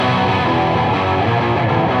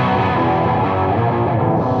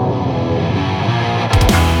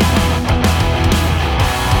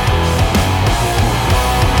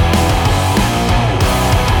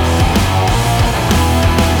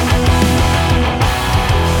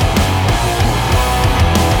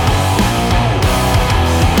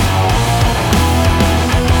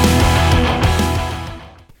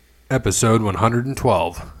episode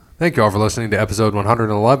 112. Thank you all for listening to episode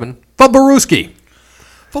 111. Fumbarooski!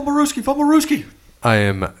 Fumbarooski! I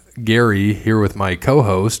am Gary here with my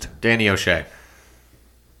co-host, Danny O'Shea.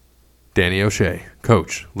 Danny O'Shea,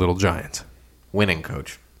 coach, Little Giants. Winning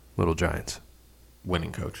coach. Little Giants.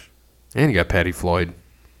 Winning coach. And you got Patty Floyd.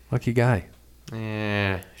 Lucky guy.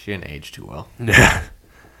 She didn't age too well. Yeah.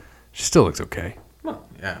 She still looks okay. Well,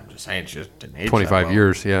 yeah, I'm just saying she just didn't age 25 that well.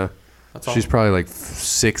 years, yeah. That's all. She's probably like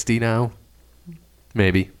 60 now.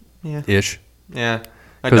 Maybe. Yeah. Ish. Yeah.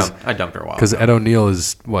 I 'Cause- dumped her a while Because ago. Ed O'Neill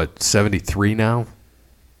is, 73 now?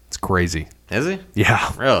 It's crazy. Is he?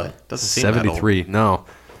 Yeah. Really? Doesn't seem that old. 73, no.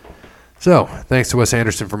 So, thanks to Wes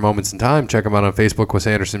Anderson for Moments in Time. Check him out on Facebook, Wes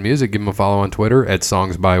Anderson Music. Give him a follow on Twitter at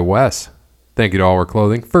Songs by Wes. Thank you to All Wear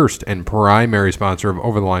Clothing, first and primary sponsor of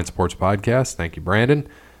Over the Line Sports Podcast. Thank you, Brandon.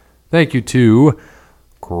 Thank you to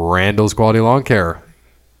Crandall's Quality Lawn Care.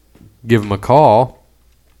 Give them a call,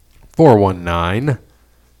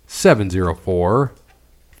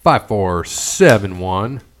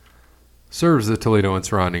 419-704-5471. Serves the Toledo and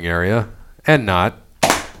surrounding area, and not.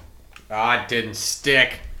 Ah, it didn't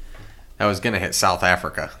stick. I was going to hit South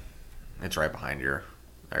Africa. It's right behind your...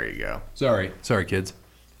 There you go. Sorry, kids.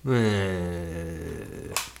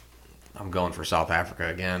 I'm going for South Africa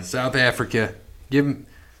again. South Africa. Give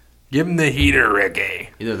him the heater,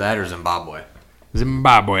 Ricky. Either that or Zimbabwe.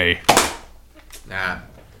 Zimbabwe. Nah.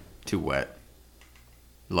 Too wet.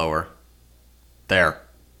 Lower. There.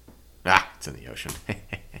 Ah, it's in the ocean.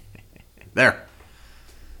 There.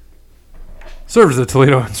 Serves the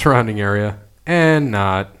Toledo and surrounding area, and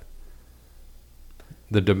not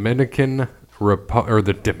the Democratic Republic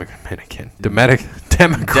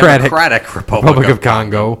of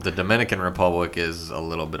Congo. The Dominican Republic is a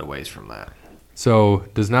little bit of ways from that. So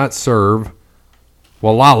does not serve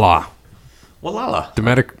Walala. Walala.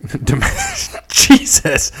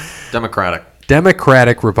 Jesus.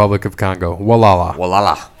 Democratic Republic of Congo. Walala.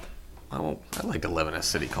 Walala. Oh, I'd like to live in a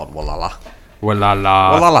city called Walala.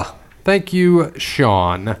 Walala. Walala. Thank you,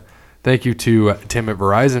 Sean. Thank you to Tim at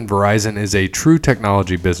Verizon. Verizon is a true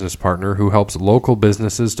technology business partner who helps local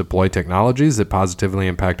businesses deploy technologies that positively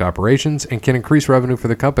impact operations and can increase revenue for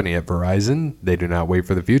the company. At Verizon, they do not wait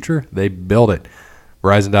for the future, they build it.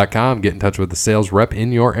 Verizon.com, get in touch with the sales rep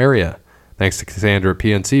in your area. Thanks to Cassandra at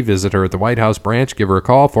PNC. Visit her at the White House branch. Give her a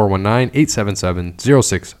call,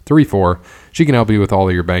 419-877-0634. She can help you with all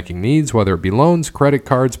of your banking needs, whether it be loans, credit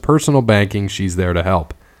cards, personal banking. She's there to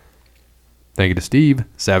help. Thank you to Steve,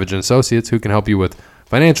 Savage & Associates, who can help you with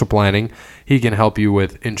financial planning. He can help you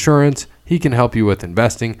with insurance. He can help you with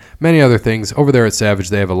investing, many other things. Over there at Savage,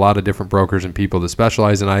 they have a lot of different brokers and people that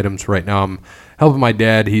specialize in items. Right now, I'm helping my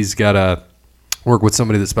dad. He's got to work with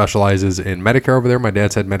somebody that specializes in Medicare over there. My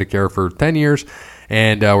dad's had Medicare for 10 years,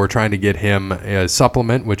 and we're trying to get him a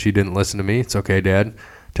supplement, which he didn't listen to me. It's okay, Dad.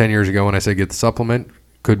 10 years ago when I said get the supplement,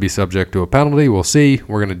 could be subject to a penalty. We'll see.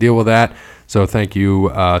 We're going to deal with that. So thank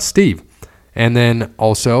you, Steve. And then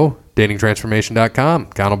also, datingtransformation.com,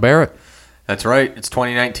 Connell Barrett. That's right. It's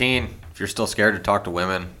 2019. If you're still scared to talk to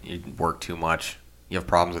women, you work too much, you have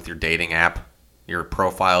problems with your dating app, your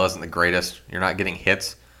profile isn't the greatest, you're not getting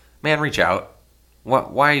hits, man, reach out.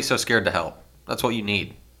 Why are you so scared to help? That's what you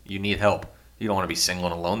need. You need help. You don't want to be single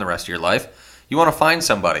and alone the rest of your life. You want to find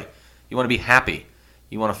somebody. You want to be happy.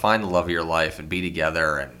 You want to find the love of your life and be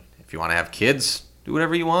together. And if you want to have kids, do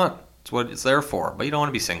whatever you want. It's what it's there for. But you don't want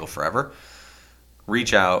to be single forever.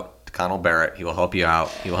 Reach out to Connell Barrett. He will help you out.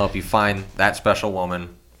 He will help you find that special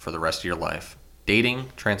woman for the rest of your life.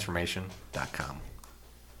 Datingtransformation.com.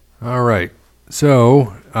 All right.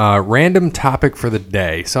 So, random topic for the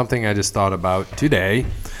day, something I just thought about today,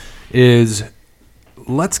 is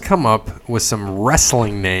let's come up with some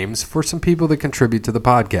wrestling names for some people that contribute to the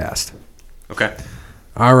podcast. Okay.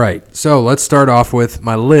 All right. So, let's start off with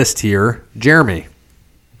my list here. Jeremy.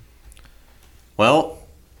 Well,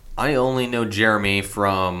 I only know Jeremy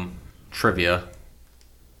from trivia,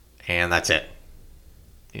 and that's it.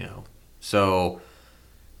 So...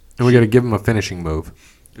 And we got to give him a finishing move.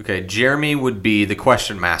 Okay, Jeremy would be the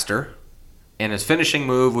question master, and his finishing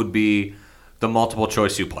move would be the multiple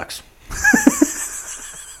choice suplex.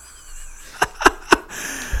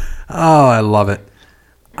 Oh, I love it.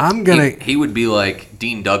 He would be like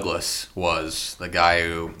Dean Douglas was, the guy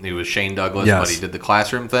who was Shane Douglas, yes. But he did the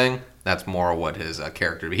classroom thing. That's more what his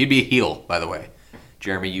character would be. He'd be a heel, by the way.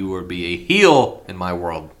 Jeremy, you would be a heel in my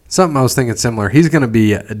world. Something I was thinking similar. He's going to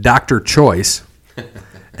be Dr. Choice,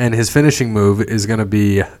 and his finishing move is going to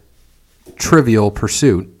be Trivial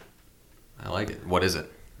Pursuit. I like it. What is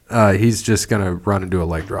it? He's just going to run and do a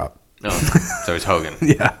leg drop. Oh, so he's Hogan.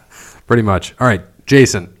 Yeah, pretty much. All right,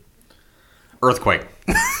 Jason. Earthquake.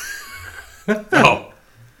 Oh.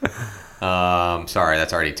 Sorry,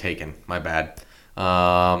 that's already taken. My bad.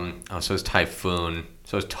 So is Typhoon.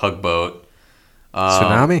 So is Tugboat.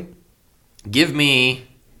 Tsunami? Give me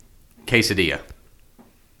quesadilla.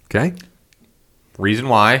 Okay. Reason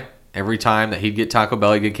why, every time that he'd get Taco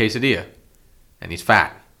Bell, he'd get quesadilla. And he's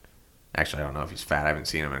fat. Actually, I don't know if he's fat. I haven't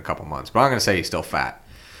seen him in a couple months. But I'm going to say he's still fat.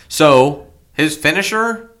 So, his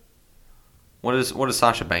finisher, what does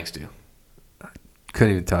Sasha Banks do?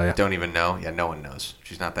 Couldn't even tell you. Don't even know? Yeah, no one knows.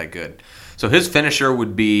 She's not that good. So, his finisher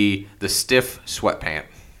would be the stiff sweatpant.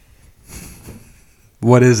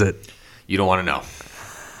 What is it? You don't want to know.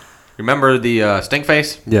 Remember the stink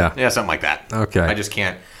face? Yeah. Yeah, something like that. Okay. I just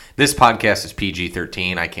can't. This podcast is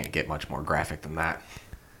PG-13. I can't get much more graphic than that.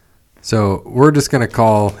 So we're just going to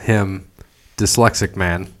call him Dyslexic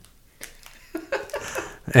Man.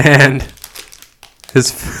 And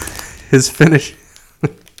his finish,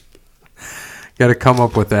 got to come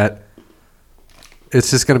up with that. It's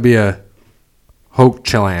just going to be a Hope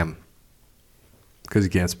Chlam. Because he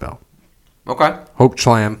can't spell. Okay. Hope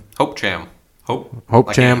Chlam. Hope Cham. Hope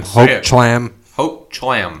Hope Cham. Hope Chlam. Hope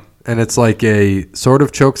Chlam. And it's like a sort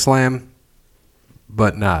of choke slam,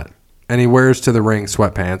 but not. And he wears to the ring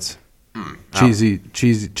sweatpants. Cheesy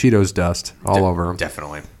Cheetos dust all over him.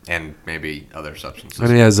 Definitely. And maybe other substances.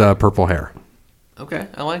 And he has purple hair. Okay,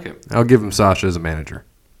 I like it. I'll give him Sasha as a manager.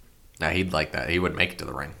 Now, he'd like that. He would make it to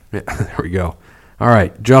the ring. Yeah, there we go. All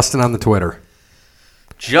right, Justin on the Twitter.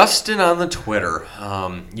 Justin on the Twitter.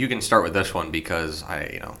 You can start with this one because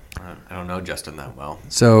I don't know Justin that well.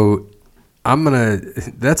 So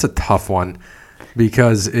that's a tough one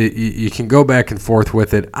because you can go back and forth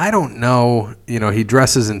with it. I don't know. He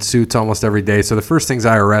dresses in suits almost every day. So the first thing's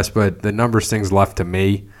IRS, but the numbers thing's left to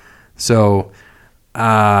me. So,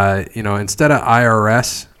 instead of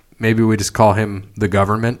IRS, maybe we just call him the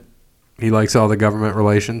government. He likes all the government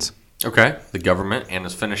relations. Okay. The government, and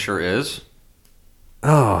his finisher is?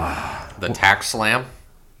 The tax slam?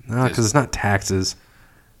 No, because it's not taxes.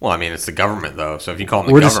 Well, I mean, it's the government, though. So if you call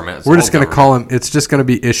him the government, we're just going to call him, it's just going to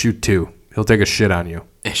be issue 2. He'll take a shit on you.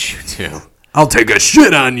 Issue 2. I'll take a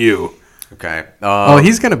shit on you. Okay.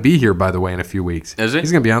 He's going to be here, by the way, in a few weeks. Is he?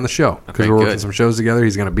 He's going to be on the show because Okay, we're working good. some shows together.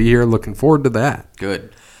 He's going to be here. Looking forward to that.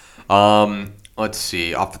 Good. Let's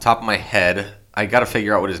see. Off the top of my head, I got to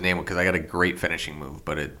figure out what his name was because I got a great finishing move,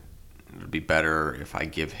 but it would be better if I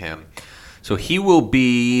give him. So he will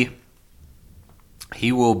be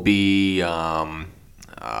Tweet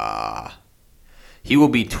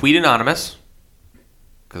Anonymous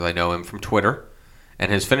because I know him from Twitter,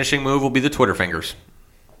 and his finishing move will be the Twitter fingers.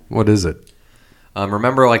 What is it?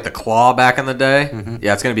 Remember like the claw back in the day? Mm-hmm.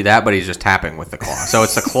 Yeah, it's going to be that, but he's just tapping with the claw. So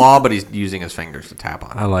it's the claw, but he's using his fingers to tap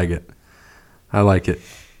on it. I like it.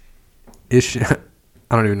 Issue.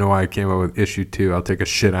 I don't even know why I came up with issue 2. I'll take a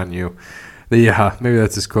shit on you. Yeah, maybe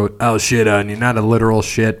that's his quote. I'll shit on you. Not a literal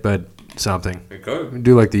shit, but something. It could.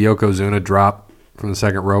 Do like the Yokozuna drop from the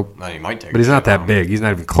second rope. No, you might take. But he's not a shit on that him. big. He's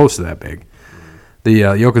not even close to that big. The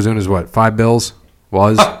Yokozuna is what? $5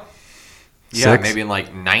 was? Yeah, 6? maybe in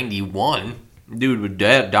like 91. Dude would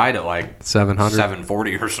died at like 700?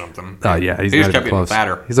 740 or something. Oh, yeah. He's he not just even kept getting close.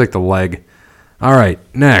 fatter. He's like the leg. All right.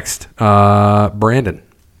 Next. Brandon.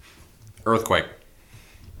 Earthquake.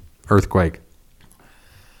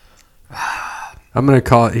 I'm going to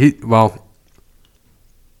call it.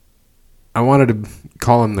 I wanted to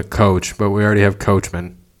call him the coach, but we already have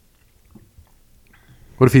Coachman.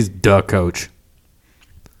 What if he's the coach?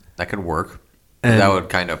 That could work. And That would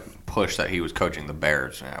kind of push that he was coaching the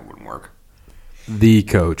Bears. Yeah, it wouldn't work. the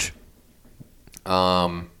coach.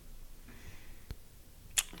 Let's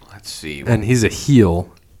see. And he's a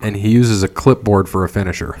heel, and he uses a clipboard for a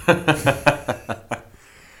finisher.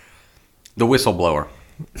 The Whistleblower.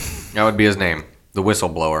 That would be his name. The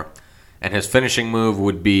Whistleblower. And his finishing move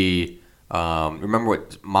would be, remember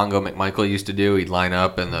what Mongo McMichael used to do? He'd line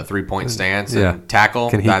up in the three-point stance Yeah. and tackle.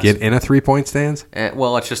 Can he get in a three-point stance?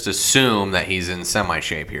 Well, let's just assume that he's in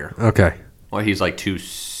semi-shape here. Okay. Well, he's like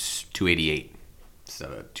 288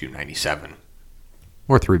 instead of 297.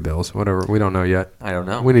 Or $3, whatever. We don't know yet. I don't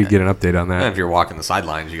know. We need to get an update on And that. if you're walking the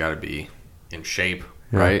sidelines, you got to be in shape,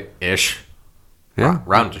 Yeah. right? Ish. Yeah.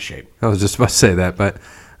 Round to shape. I was just about to say that, but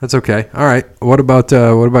that's okay. All right. What about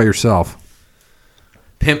yourself?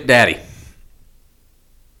 Pimp Daddy.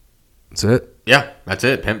 That's it? Yeah, that's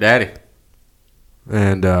it. Pimp Daddy.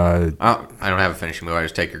 And I don't have a finishing move. I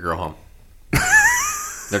just take your girl home.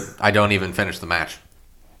 I don't even finish the match.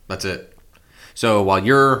 That's it. So while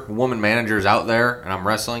your woman manager is out there and I'm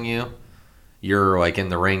wrestling you, you're like in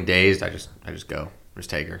the ring dazed. I just go. Just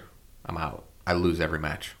take her. I'm out. I lose every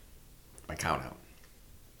match. By count out.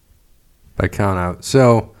 by count out.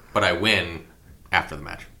 So but I win after the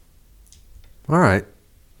match. All right.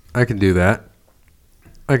 I can do that.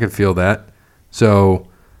 I can feel that. So,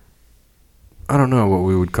 I don't know what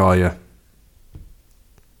we would call you.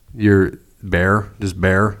 You're bear, just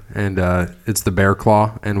bear, and it's the bear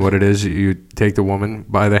claw. And what it is, you take the woman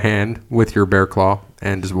by the hand with your bear claw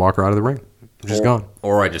and just walk her out of the ring. She's gone.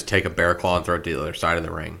 Or I just take a bear claw and throw it to the other side of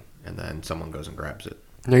the ring, and then someone goes and grabs it.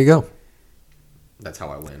 There you go. That's how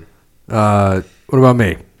I win. What about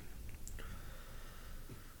me?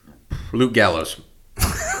 Luke Gallows.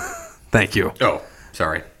 Thank you. Oh,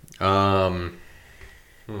 sorry. Yeah,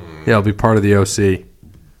 I'll be part of the OC.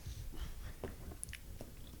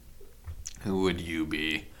 Who would you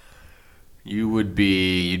be? You'd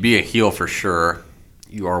be a heel for sure.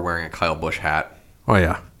 You are wearing a Kyle Busch hat. Oh,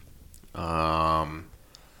 yeah. I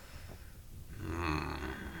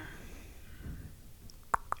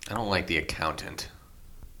don't like the accountant.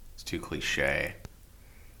 It's too cliche.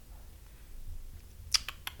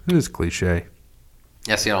 It is cliche.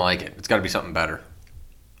 Yeah, see, I don't like it. It's got to be something better.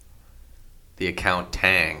 The account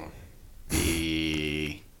Tang.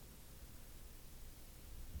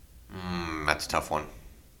 That's a tough one.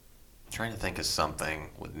 I'm trying to think of something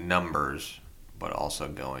with numbers, but also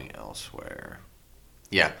going elsewhere.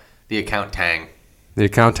 Yeah, the account Tang. The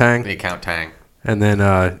account tang? The account Tang. And then,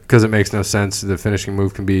 because it makes no sense, the finishing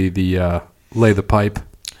move can be the lay the pipe.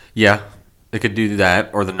 Yeah, they could do that,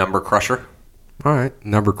 or the number crusher. All right.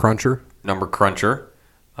 Number cruncher. Number cruncher.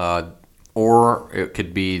 Or it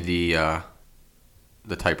could be the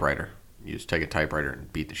typewriter. You just take a typewriter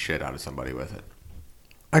and beat the shit out of somebody with it.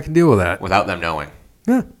 I can deal with that. Without them knowing.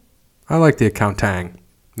 Yeah. I like the account tang.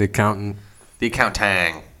 The accountant. The account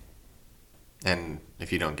Tang. And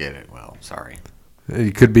if you don't get it, well, sorry.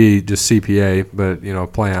 It could be just CPA, but,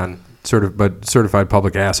 play on certified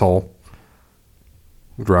public asshole.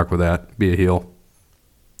 Would rock with that. Be a heel.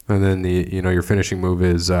 And then your finishing move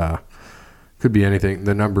is, could be anything.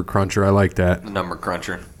 The number cruncher. I like that. The number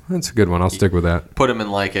cruncher. That's a good one. I'll stick with that. Put him in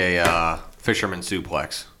like a fisherman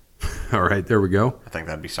suplex. All right. There we go. I think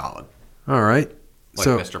that'd be solid. All right. Like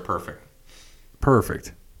so Mr. Perfect.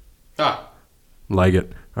 Perfect. Like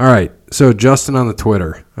it. All right. So Justin on the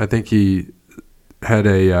Twitter, I think he had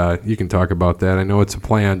you can talk about that. I know it's a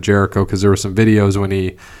play on Jericho because there were some videos when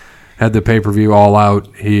he had the pay-per-view all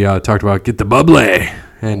out. He talked about get the bubbly,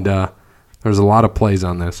 and there's a lot of plays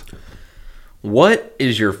on this. What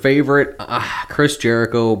is your favorite Chris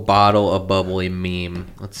Jericho bottle of bubbly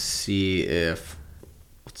meme? Let's see if...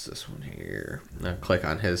 What's this one here? I'll click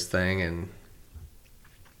on his thing and...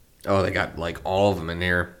 Oh, they got like all of them in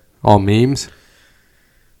here. All memes?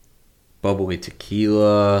 Bubbly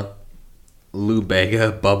tequila. Lou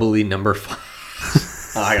Bega, bubbly number 5.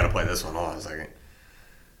 I gotta play this one. Hold on a second.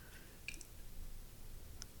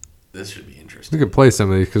 This should be interesting. We could play some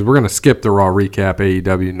of these because we're going to skip the Raw recap,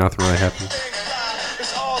 AEW. Nothing really happened.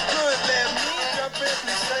 It's all good, let me jump in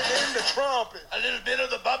and sing in the trumpet. A little bit of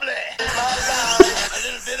the bubbly. A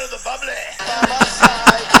little bit of the bubbly.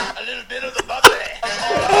 A little bit of the bubbly. A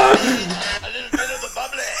little bit of the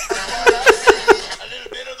bubbly. A little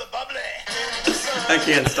bit of the bubbly. I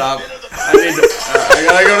can't stop. I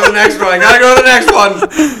gotta go to the next one.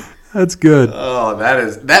 That's good. Oh,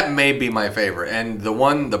 that may be my favorite. And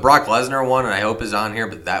the Brock Lesnar one, and I hope is on here,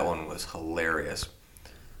 but that one was hilarious.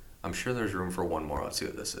 I'm sure there's room for one more. Let's see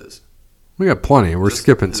what this is. We got plenty. We're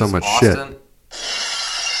skipping so much shit.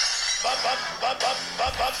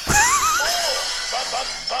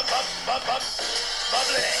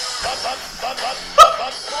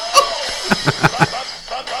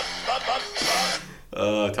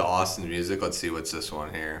 To Austin's music. Let's see what's this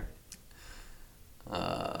one here.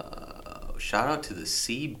 Shout out to the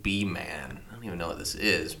CB Man. I don't even know what this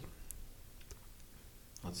is.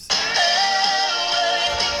 Let's see.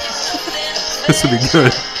 This would be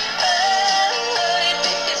good.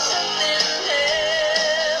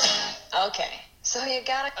 Okay, so you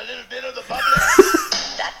got A little bit of the bubbly.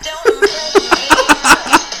 that don't impress me.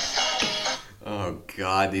 Oh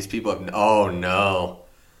God, these people have. Oh no,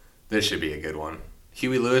 this should be a good one.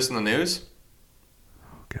 Huey Lewis in the news.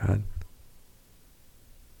 Oh God.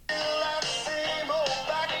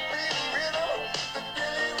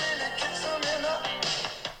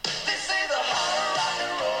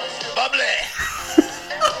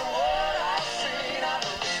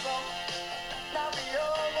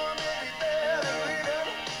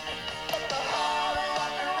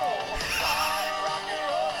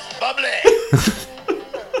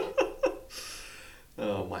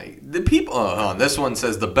 Oh my! The people. Oh, this one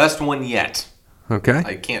says the best one yet. Okay.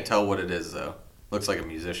 I can't tell what it is though. Looks like a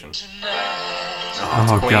musician.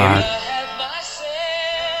 Oh God.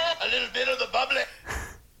 A little bit of the bubbly.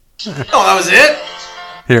 Oh, that was it?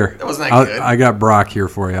 Here. That wasn't that good. I got Brock here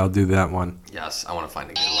for you. I'll do that one. Yes, I want to find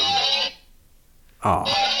a good one. Oh.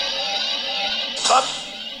 Bum,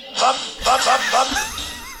 bum, bum, bum, bum.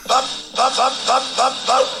 Bum, bum, bum, bum, bum,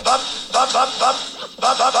 bum, bum, bum, bum, bum,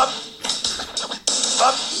 bum, bum, bum.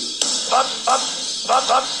 Bum, bum, bum, bum,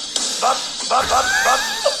 bum, bum, bum, bum, bum,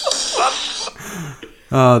 bum.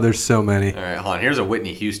 Oh, there's so many. All right, hold on. Here's a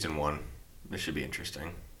Whitney Houston one. This should be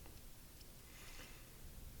interesting.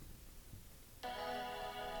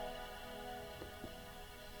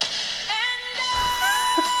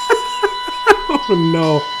 Oh,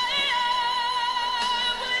 no.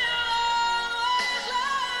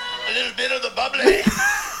 A little bit of the bubbly.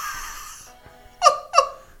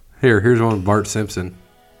 Here's one with Bart Simpson.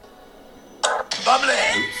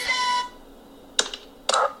 Bubbly.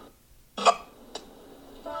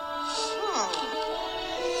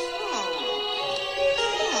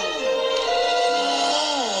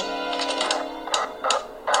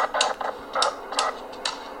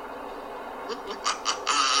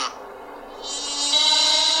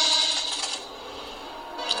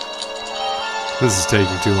 This is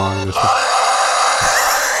taking too long. This one.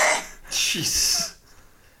 Jeez.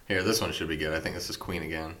 Here, this one should be good. I think this is Queen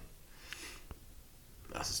again.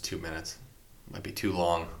 This is 2 minutes. Might be too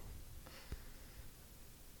long.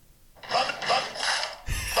 Bum, bum,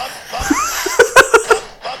 bum, bum.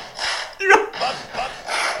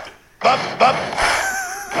 Bum, bum, bum,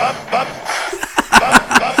 bum, bum,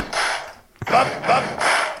 bum, bum, bum.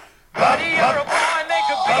 Buddy, you're a boy, make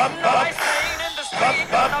a big noise, playing in the street,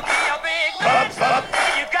 gonna be a big man someday.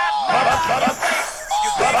 You got money on your face, you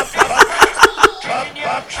better be nice, kicking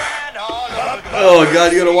your can all over the Oh,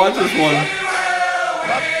 God, you gotta watch this one.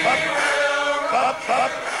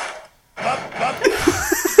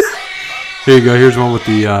 Here you go. Here's one with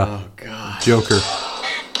the Oh, God. Joker.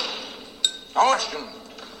 Austin,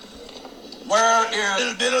 where is a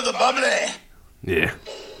little bit of the bubbly? Yeah.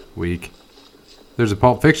 Weak. There's a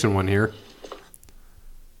Pulp Fiction one here.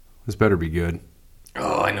 This better be good.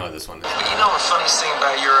 Oh, I know what this one is. You know what the funniest thing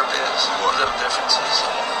about Europe is? What little differences?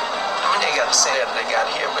 I mean, they got the same that they got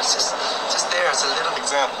here, but it's just there. It's a little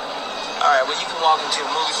example. All right, well, you can walk into a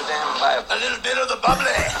movie for them and buy A little bit of the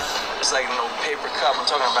bubbly. it's like an old paper cup. I'm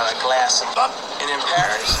talking about a glass of and in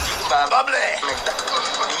Paris, you can buy Bubbly.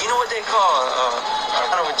 And you know what they call a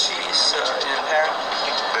pound with cheese in Paris?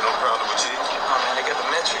 They don't pound it with cheese. Oh man, they got the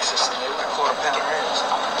metric system. They got quarter pound ribs.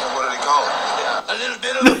 And what do they call it? Yeah. A little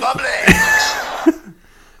bit of the bubbly.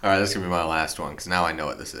 All right, this is going to be my last one because now I know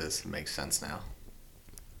what this is. It makes sense now.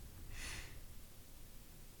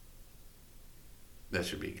 That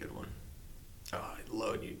should be a good one. Oh,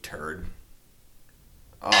 load, you turd.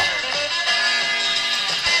 Oh,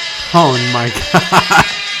 Oh my God.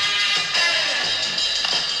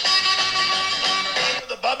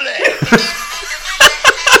 The bubbly.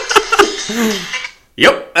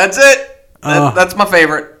 yep, that's it. That's my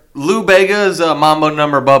favorite. Lou Bega's Mambo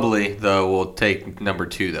Number Bubbly, though, will take number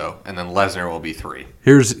 2, though. And then Lesnar will be 3.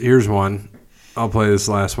 Here's one. I'll play this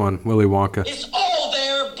last one. Willy Wonka. It's all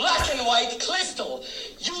there, black and white, crystal.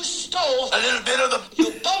 You stole. A little bit of the.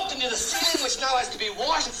 You bumped into the ceiling, which now has to be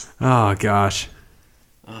washed. Oh gosh.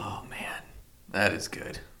 Oh, man. That is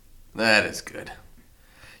good. That is good.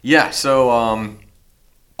 Yeah, so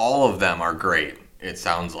all of them are great, it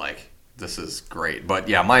sounds like. This is great. But,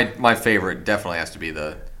 yeah, my favorite definitely has to be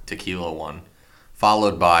the tequila one,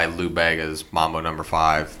 followed by Lou Bega's Mambo Number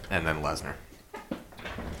 5, and then Lesnar.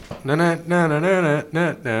 Na na na na na na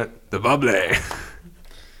na na. The bubbly. I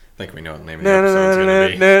think we know what the name of the Na na episode's na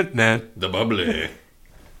going to be. na na. The Bubbly.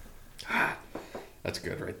 That's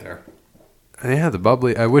good right there. Yeah, the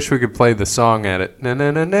bubbly. I wish we could play the song at it. Na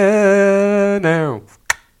na na na no.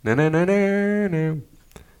 Na na na na no.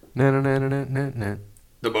 Na na na na na na.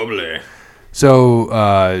 The Bubbly.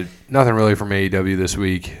 So nothing really from AEW this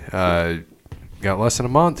week. Got less than a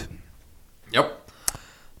month. Yep.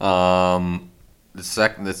 This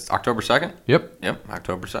October 2nd? Yep. Yep,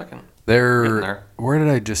 October 2nd. Getting They're there. where did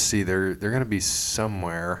I just see? They're gonna be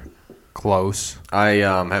somewhere close. I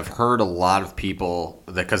have heard a lot of people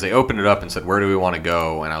that because they opened it up and said, "Where do we want to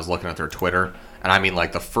go?" And I was looking at their Twitter, and I mean,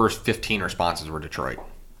 like the first 15 responses were Detroit.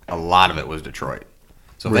 A lot of it was Detroit.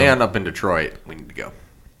 So if they end up in Detroit, we need to go.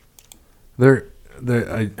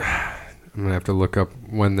 I'm gonna have to look up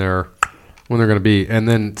when they're gonna be. And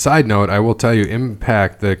then, side note, I will tell you,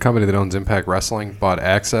 Impact, the company that owns Impact Wrestling, bought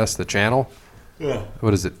Access, the channel. Yeah.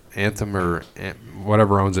 What is it, Anthem or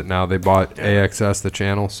whatever owns it now? They bought AXS, the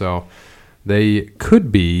channel, so they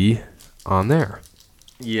could be on there.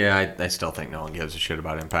 Yeah, I still think no one gives a shit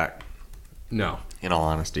about Impact. No, In all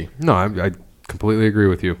honesty. no, I completely agree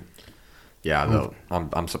with you. Yeah, though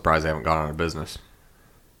I'm surprised they haven't gone out of business.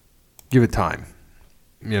 Give it time.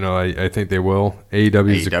 I think they will.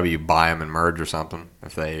 AEW is AEW buy them and merge or something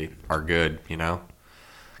if they are good.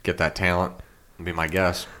 Get that talent. Would be my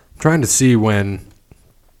guess. trying to see where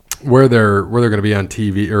they're going to be on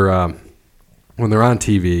TV or when they're on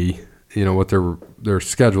TV. What their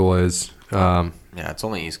schedule is. Yeah, it's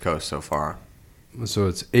only East Coast so far. So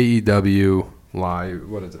it's AEW live.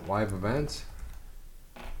 What is it? Live events.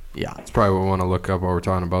 Yeah. That's probably what we want to look up while we're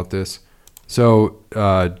talking about this. So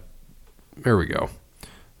there we go.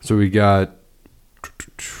 So we got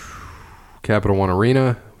Capital One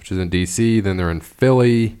Arena, which is in D.C. Then they're in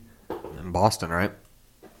Philly. In Boston, right?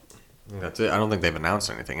 That's it. I don't think they've announced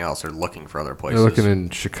anything else. They're looking for other places. They're looking in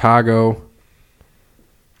Chicago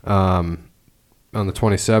on the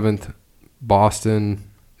 27th. Boston.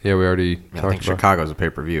 Yeah, we already I talked think about Chicago's a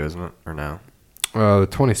pay-per-view, isn't it? Or no? the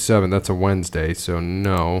 27th. That's a Wednesday, so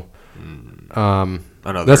no. Oh, no,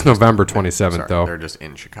 That's they're just- November 27th, sorry, though. They're just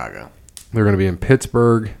in Chicago. They're going to be in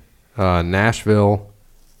Pittsburgh, Nashville,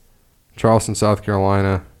 Charleston, South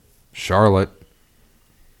Carolina, Charlotte.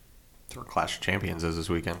 That's where Clash of Champions is this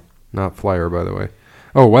weekend. Not Flyer, by the way.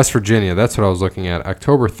 Oh, West Virginia. That's what I was looking at.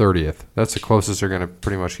 October 30th. That's the closest they're going to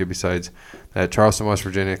pretty much get besides that. Charleston, West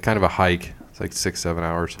Virginia. Kind of a hike. It's like 6-7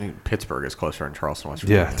 hours. I think Pittsburgh is closer in Charleston, West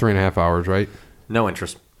Virginia. Yeah, 3.5 hours, right? No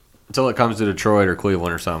interest. Until it comes to Detroit or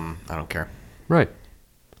Cleveland or something, I don't care. Right.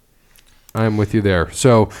 I'm with you there.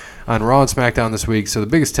 So on Raw and SmackDown this week, so the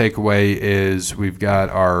biggest takeaway is we've got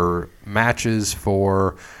our matches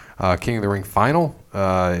for King of the Ring final.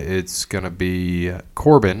 It's going to be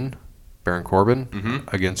Baron Corbin,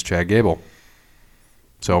 against Chad Gable.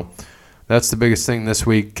 So that's the biggest thing this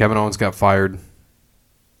week. Kevin Owens got fired.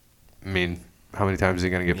 I mean, how many times is he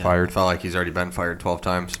going to get I fired? felt like he's already been fired 12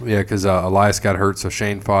 times. Yeah, because Elias got hurt, so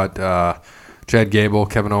Shane fought Chad Gable.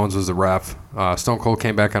 Kevin Owens was the ref. Stone Cold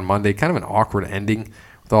came back on Monday. Kind of an awkward ending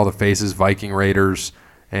with all the faces, Viking Raiders,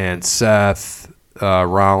 and Seth,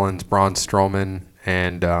 Rollins, Braun Strowman,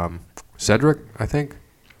 and Cedric, I think.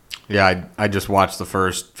 Yeah, I just watched the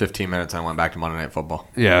first 15 minutes and I went back to Monday Night Football.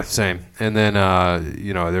 Yeah, same. And then,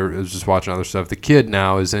 there was just watching other stuff. The kid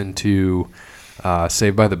now is into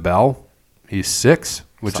Saved by the Bell. He's 6,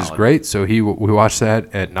 which is Solid. great. So we watch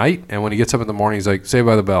that at night, and when he gets up in the morning, he's like, Saved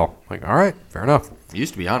by the Bell. I'm like, all right, fair enough. It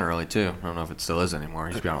used to be on early, too. I don't know if it still is anymore.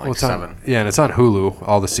 It used to be on at like It's on- 7. yeah, and it's on Hulu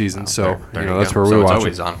all the seasons, so there you that's go. where So we it's watch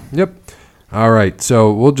always it. on. Yep. All right,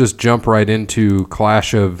 so we'll just jump right into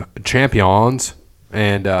Clash of Champions,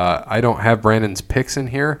 and I don't have Brandon's picks in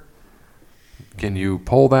here. Can you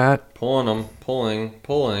pull that? Pulling them. Pulling.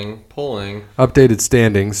 Updated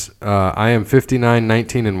standings. I am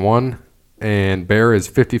 59-19-1, and Bear is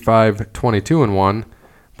 55-22-1.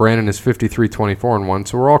 Brandon is 53-24-1,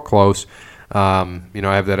 so we're all close. I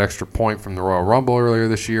have that extra point from the Royal Rumble earlier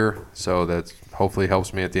this year, so that hopefully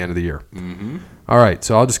helps me at the end of the year. Mm-hmm. All right,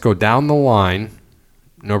 so I'll just go down the line,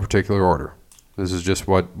 no particular order. This is just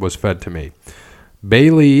what was fed to me.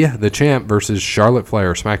 Bayley, the champ, versus Charlotte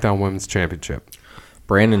Flair, SmackDown Women's Championship.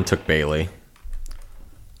 Brandon took Bailey.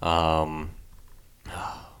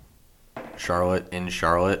 Charlotte in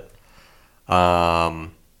Charlotte. I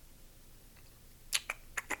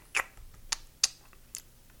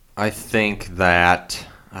think that.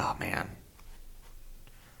 Oh man,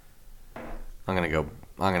 I'm gonna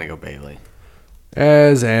go Bailey.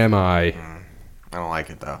 As am I. I don't like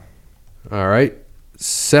it though. All right.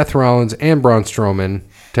 Seth Rollins and Braun Strowman,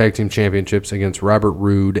 Tag Team Championships against Robert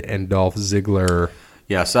Roode and Dolph Ziggler.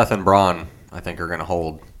 Yeah, Seth and Braun, I think, are gonna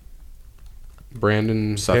hold.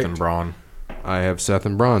 Brandon Seth picked. and Braun. I have Seth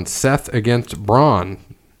and Braun. Seth against Braun,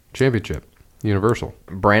 Championship, Universal.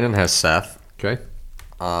 Brandon has Seth. Okay.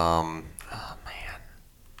 Oh man,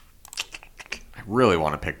 I really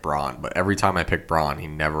want to pick Braun, but every time I pick Braun, he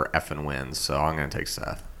never effing wins. So I'm gonna take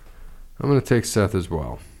Seth. I'm going to take Seth as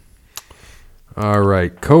well. All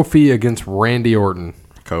right. Kofi against Randy Orton.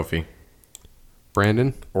 Kofi.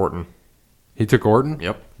 Brandon? Orton. He took Orton?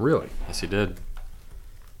 Yep. Really? Yes, he did.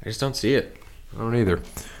 I just don't see it. I don't either.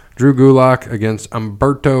 Drew Gulak against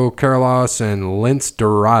Humberto Carlos and Lince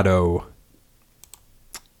Dorado.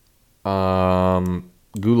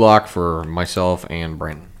 Gulak for myself and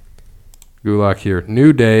Brandon. Gulak here.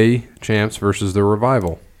 New Day champs versus the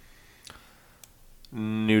Revival.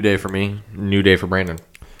 New Day for me. New Day for Brandon.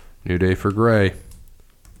 New Day for Gray.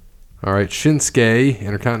 All right. Shinsuke,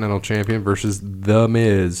 Intercontinental Champion versus The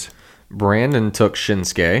Miz. Brandon took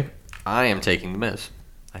Shinsuke. I am taking The Miz.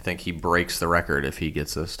 I think he breaks the record if he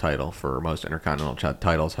gets this title for most Intercontinental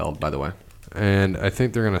titles held, by the way. And I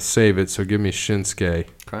think they're going to save it, so give me Shinsuke.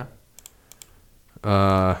 Okay.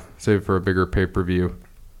 Save it for a bigger pay-per-view.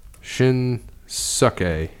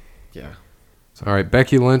 Shinsuke. Yeah. All right,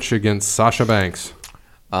 Becky Lynch against Sasha Banks.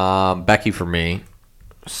 Becky for me.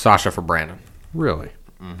 Sasha for Brandon. Really?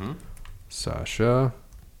 Mm-hmm. Sasha.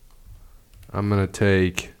 I'm going to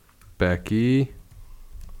take Becky,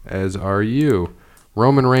 as are you.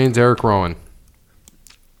 Roman Reigns, Eric Rowan.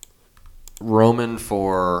 Roman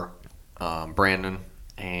for Brandon.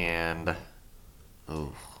 And...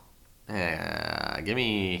 give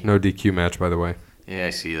me... No DQ match, by the way. Yeah,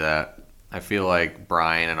 I see that. I feel like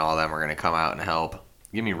Brian and all them are going to come out and help.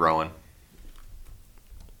 Give me Rowan.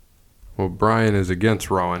 Well, Brian is against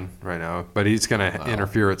Rowan right now, but he's going to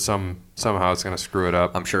interfere at somehow. It's going to screw it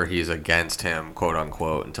up. I'm sure he's against him, quote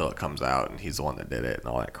unquote, until it comes out, and he's the one that did it and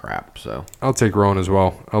all that crap. So I'll take Rowan as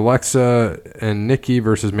well. Alexa and Nikki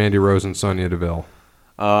versus Mandy Rose and Sonya Deville.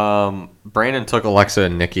 Brandon took Alexa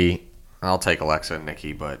and Nikki. I'll take Alexa and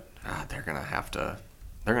Nikki, but they're going to have to.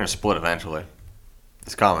 They're going to split eventually.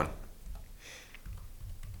 It's coming.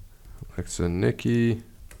 Alexa and Nikki.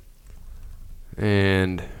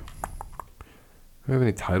 And... do we have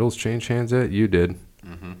any titles change hands yet? You did.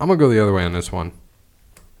 Mm-hmm. I'm going to go the other way on this one.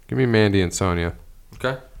 Give me Mandy and Sonya.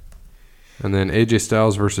 Okay. And then AJ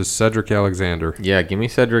Styles versus Cedric Alexander. Yeah, give me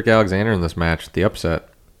Cedric Alexander in this match. The upset.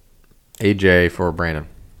 AJ for Brandon.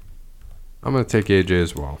 I'm going to take AJ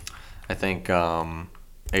as well. I think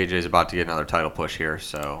AJ's about to get another title push here,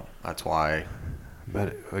 so that's why.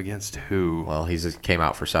 But against who? Well, he just came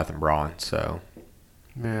out for Seth and Braun, so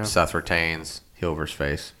Yeah. Seth retains, heel versus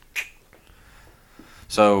face.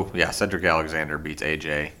 So, yeah, Cedric Alexander beats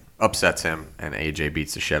AJ, upsets him, and AJ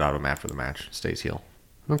beats the shit out of him after the match, stays heel.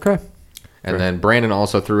 Okay. And then Brandon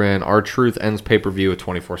also threw in R-Truth ends pay-per-view a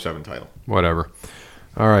 24/7 title. Whatever.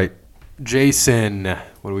 All right. Jason.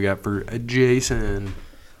 What do we got for Jason?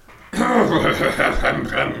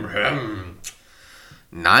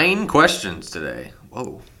 9 questions today.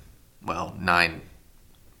 Whoa. Well, 9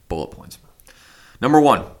 bullet points. Number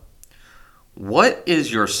 1. What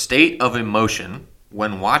is your state of emotion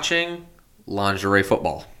when watching lingerie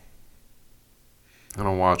football? I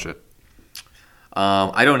don't watch it.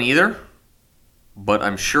 I don't either, but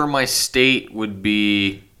I'm sure my state would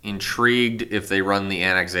be intrigued if they run the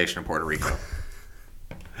annexation of Puerto Rico.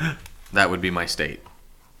 That would be my state.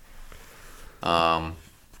 I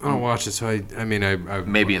don't watch it, so I mean, I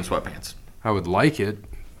Maybe in sweatpants. I would like it.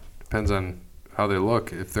 Depends on how they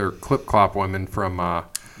look. If they're clip-clop women from... I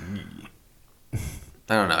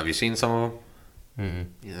don't know. Have you seen some of them?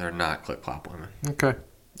 Mm-hmm. Yeah, they're not clip-clop women. Okay.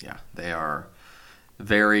 Yeah, they are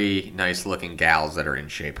very nice-looking gals that are in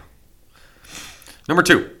shape. Number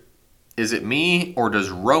 2. Is it me, or does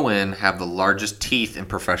Rowan have the largest teeth in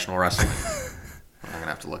professional wrestling? I'm going to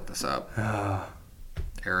have to look this up.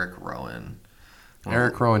 Eric Rowan.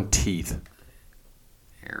 Eric Rowan teeth.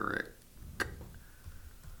 Eric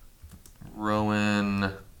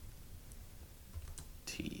Rowan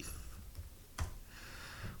teeth.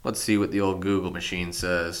 Let's see what the old Google machine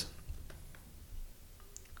says.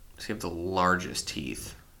 Does he have the largest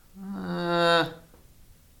teeth?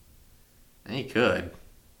 He could.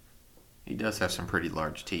 He does have some pretty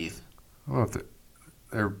large teeth. I don't know if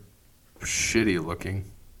they're shitty looking.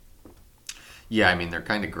 Yeah, I mean, they're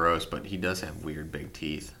kind of gross, but he does have weird big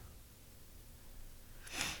teeth.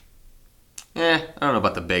 I don't know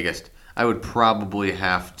about the biggest. I would probably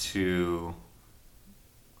have to...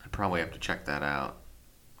 I'd probably have to check that out.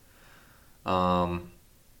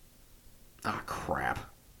 Crap.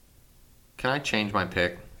 Can I change my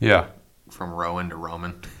pick Yeah. from Rowan to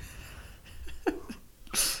Roman?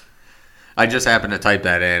 I just happened to type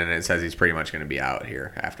that in, and it says he's pretty much going to be out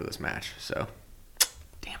here after this match. So,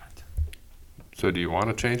 damn it. So do you want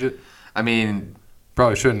to change it? I mean,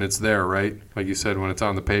 Probably shouldn't. It's there, right? Like you said, when it's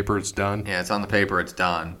on the paper, it's done. yeah, it's on the paper, it's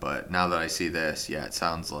done. But now that I see this, yeah, it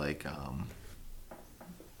sounds like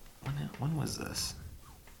when was this?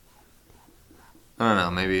 I don't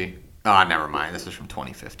know. Maybe. Oh, never mind. This is from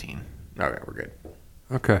 2015. Okay, we're good.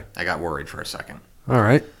 Okay. I got worried for a second. All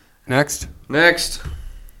right. Next. Next.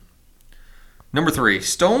 Number 3.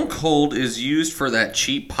 Stone Cold is used for that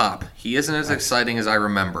cheap pop. He isn't as exciting as I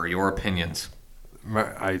remember. Your opinions?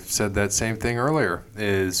 I said that same thing earlier.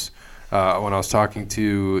 Is when I was talking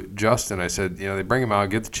to Justin, I said, they bring him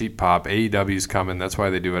out, get the cheap pop. AEW's coming. That's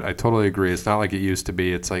why they do it. I totally agree. It's not like it used to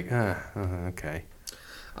be. It's like, okay.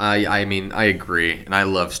 I mean, I agree, and I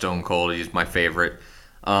love Stone Cold. He's my favorite.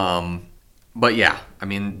 But yeah, I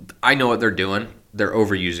mean, I know what they're doing. They're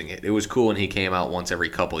overusing it. It was cool when he came out once every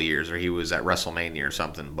couple of years, or he was at WrestleMania or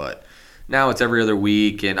something, but now it's every other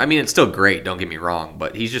week, and I mean, it's still great, don't get me wrong,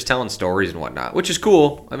 but he's just telling stories and whatnot, which is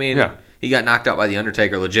cool. I mean, Yeah. he got knocked out by the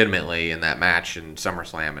Undertaker legitimately in that match in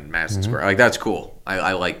SummerSlam in Madison Square. Like that's cool.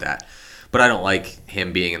 I like that, but I don't like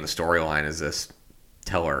him being in the storyline as this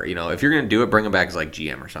teller. You know, if you're gonna do it, bring him back as like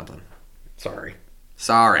GM or something. Sorry.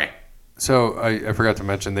 So I forgot to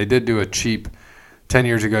mention, they did do a cheap 10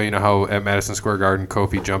 years ago. You know how at Madison Square Garden,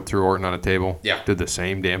 Kofi jumped through Orton on a table? Yeah. Did the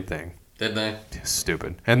same damn thing. Did they?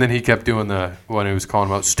 Stupid. And then he kept doing when he was calling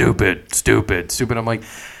him out, stupid, stupid, stupid. I'm like,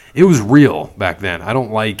 it was real back then. I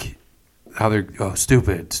don't like how they're,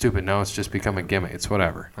 stupid, stupid. Now it's just become a gimmick. It's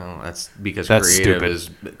whatever. Oh, that's because That's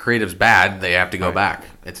stupid. creative's bad. They have to go Right. back.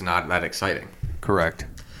 It's not that exciting. Correct.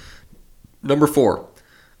 Number 4.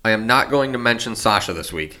 I am not going to mention Sasha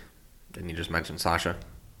this week. Didn't you just mention Sasha?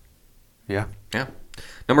 Yeah. Yeah.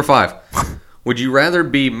 Number 5. Would you rather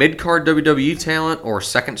be mid-card WWE talent or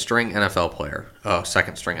second-string NFL player? Oh,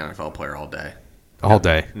 second-string NFL player all day. All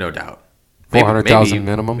day. No doubt. 400,000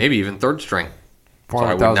 minimum? Maybe even third string. So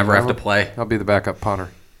I would 400,000 never have to minimum? play. I'll be the backup punter.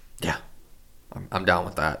 Yeah. I'm down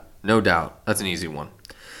with that. No doubt. That's an easy one.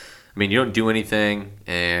 I mean, you don't do anything,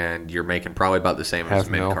 and you're making probably about the same as Half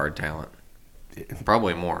mil. mid-card talent.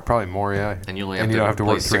 Probably more. Probably more, yeah. And you only and have you to don't have to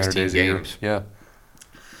play work 300 16 days a year. games. Yeah.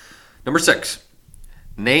 Number 6.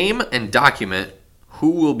 Name and document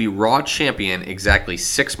who will be Raw champion exactly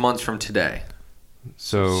 6 months from today.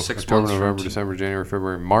 So 6 October, months from November, t- December, January,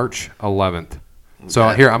 February, March 11th. So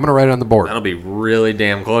That- here, I'm going to write it on the board. That'll be really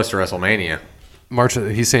damn close to WrestleMania. March,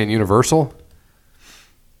 he's saying Universal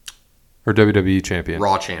or WWE champion?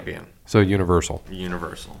 Raw champion. So Universal.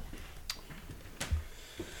 Universal.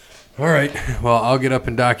 All right. Well, I'll get up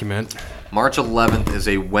and document. March 11th is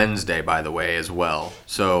a Wednesday, by the way, as well.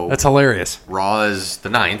 So That's hilarious. Raw is the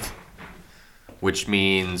 9th, which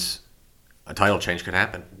means a title change could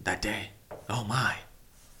happen that day. Oh, my.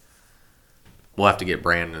 We'll have to get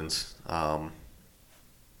Brandon's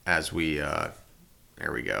as we... there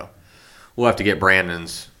we go. We'll have to get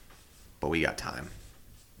Brandon's, but we got time.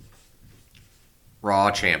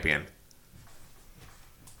 Raw champion.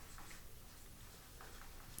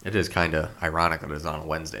 It is kind of ironic that it's on a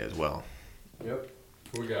Wednesday as well. Yep.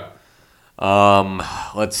 What we got?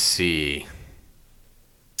 Let's see.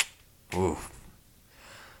 Ooh.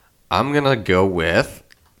 I'm gonna go with.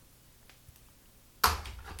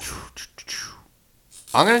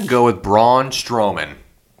 I'm gonna go with Braun Strowman.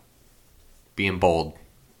 Being bold.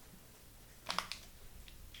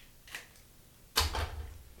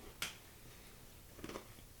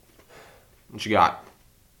 What you got?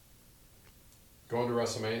 Going to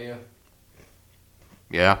WrestleMania?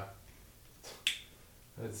 Yeah.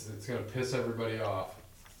 It's going to piss everybody off.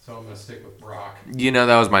 So I'm going to stick with Brock. You know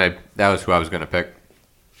that was who I was gonna pick.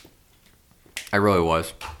 I really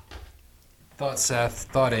was. Thought Seth.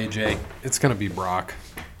 Thought AJ. It's going to be Brock.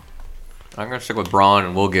 I'm gonna stick with Braun,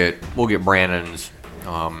 and we'll get Brandon's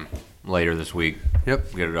later this week.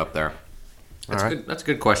 Yep. Get it up there. That's All right. good. That's a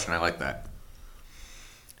good question. I like that.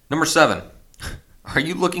 Number 7. Are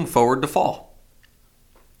you looking forward to fall?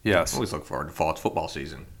 Yes. Always look forward to fall. It's football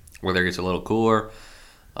season. Weather gets a little cooler.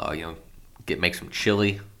 Make some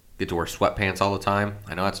chili. Get to wear sweatpants all the time.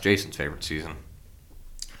 I know that's Jason's favorite season.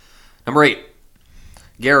 Number 8.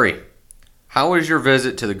 Gary, how was your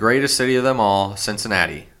visit to the greatest city of them all,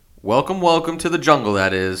 Cincinnati? Welcome, welcome to the jungle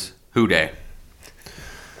that is Houday.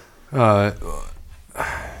 I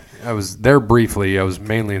was there briefly. I was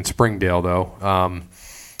mainly in Springdale, though.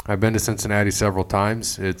 I've been to Cincinnati several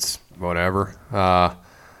times. It's whatever.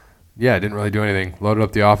 Yeah, I didn't really do anything. Loaded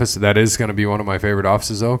up the office. That is going to be one of my favorite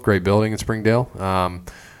offices, though. Great building in Springdale.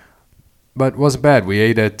 But it wasn't bad. We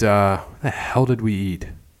ate at, what the hell did we eat?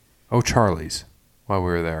 Oh, Charlie's while we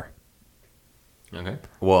were there. Okay.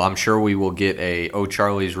 Well, I'm sure we will get a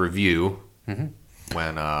O'Charlie's review when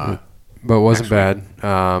But it wasn't bad.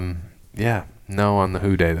 Yeah, no on the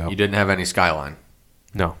Who Day, though. you didn't have any Skyline.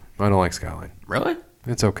 No, I don't like Skyline. Really?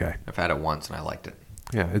 It's okay. I've had it once and I liked it.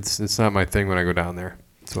 Yeah, it's not my thing when I go down there.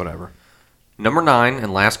 It's whatever. Number 9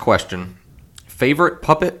 and last question. Favorite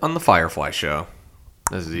puppet on the Firefly show?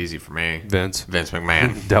 This is easy for me. Vince. Vince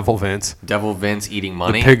McMahon. Devil Vince. Devil Vince eating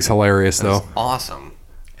money. The pig's hilarious, That's though. awesome.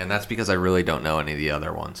 And that's because I really don't know any of the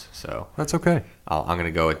other ones. So That's okay. I'm going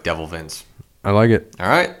to go with Devil Vince. I like it. All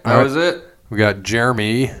right. That All right. was it. We got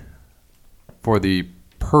Jeremy for the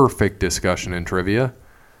perfect discussion in trivia.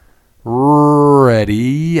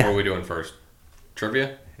 Ready? What are we doing first?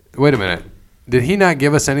 Trivia? Wait a minute. Did he not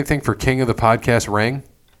give us anything for King of the Podcast ring?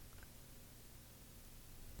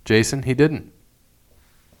 Jason, he didn't.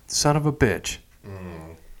 Son of a bitch.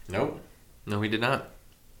 Nope. No, he did not.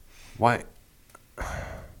 Why?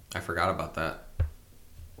 I forgot about that.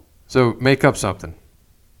 So make up something.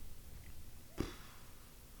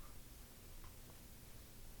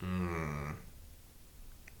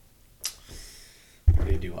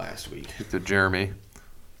 do last week? To Jeremy.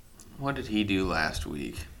 What did he do last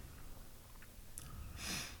week?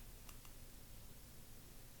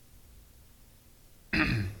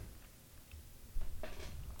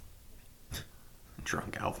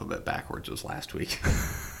 Drunk alphabet backwards was last week.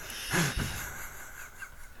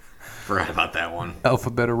 Forgot about that one.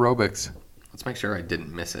 Alphabet aerobics. Let's make sure I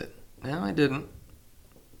didn't miss it. No, I didn't.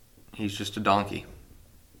 He's just a donkey.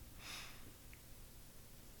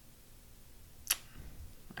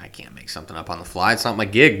 I can't make something up on the fly. It's not my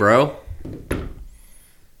gig, bro.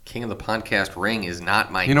 King of the podcast ring is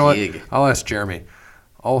not my You know gig. what? I'll ask Jeremy.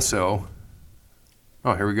 Also,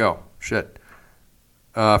 oh, here we go. Shit.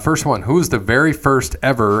 First one. Who was the very first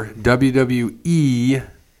ever WWF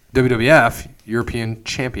European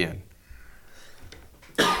champion?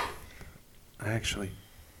 Actually,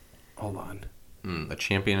 hold on. The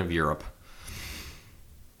champion of Europe.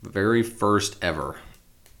 The very first ever.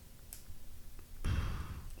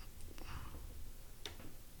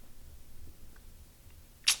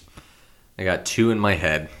 I got two in my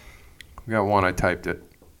head. We got one. I typed it.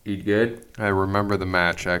 You good? I remember the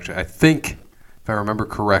match, actually. I think, if I remember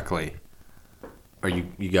correctly. Are you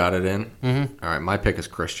got it in? Mm-hmm. All right, my pick is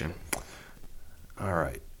Christian. All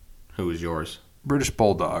right. Who is yours? British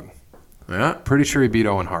Bulldog. Yeah. Pretty sure he beat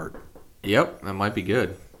Owen Hart. Yep, that might be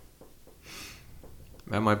good.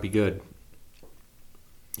 That might be good.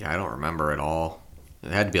 Yeah, I don't remember at all.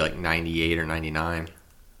 It had to be like 98 or 99.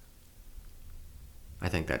 I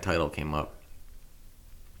think that title came up.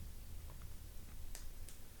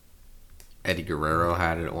 Eddie Guerrero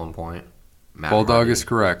had it at one point. Matt Bulldog Hardy. is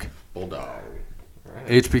correct. Bulldog. Right.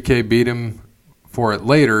 HBK beat him for it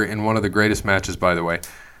later in one of the greatest matches, by the way.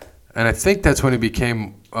 And I think that's when he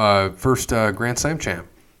became first Grand Slam champ,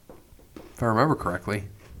 if I remember correctly.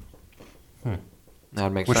 That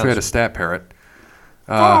would make Wish sense. we had a stat parrot.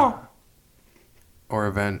 Or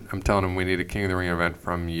event. I'm telling him we need a King of the Ring event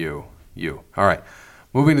from you. All right.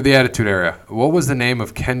 Moving to the Attitude Era. What was the name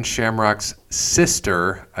of Ken Shamrock's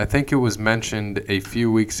sister? I think it was mentioned a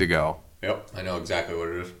few weeks ago. Yep, I know exactly what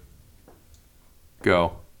it is.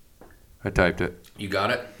 Go. I typed it. You got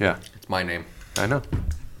it? Yeah, It's my name. I know.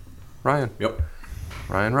 Ryan. Yep.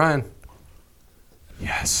 Ryan.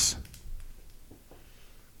 Yes.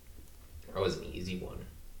 That was an easy one.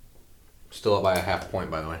 Still up by a half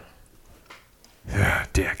point, by the way. Yeah,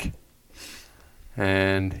 dick.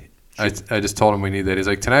 And I just told him we need that. He's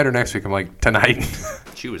like, tonight or next week? I'm like, tonight.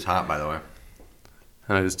 She was hot, by the way.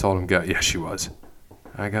 And I just told him, yeah, she was.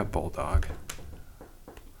 I got Bulldog.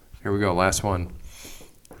 Here we go, last one.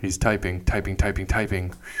 He's typing.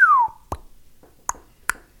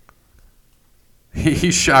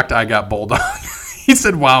 He's shocked I got Bulldog. He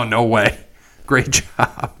said, wow, no way. Great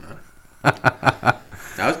job. That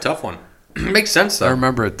was a tough one. Makes sense, I though.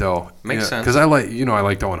 remember it, though. Makes sense. Because I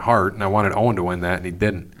liked Owen Hart, and I wanted Owen to win that, and he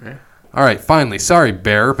didn't. Yeah. All right, finally. Sorry,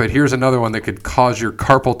 Bear, but here's another one that could cause your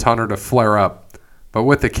carpal tunnel to flare up. But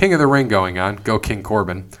with the King of the Ring going on, go King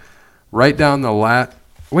Corbin. Right down the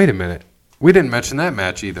Wait a minute. We didn't mention that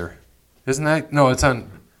match either. Isn't that? No, it's on.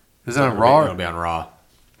 Is it on Raw? It'll be on Raw.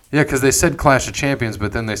 Yeah, because they said Clash of Champions,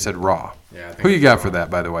 but then they said Raw. Yeah, I think Who you it's got Raw. for that,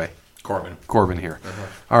 by the way? Corbin here.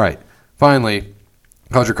 All right. Finally,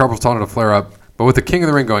 cause your carpal tunnel to flare up. But with the King of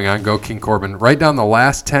the Ring going on, go King Corbin. Write down the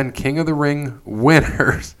last 10 King of the Ring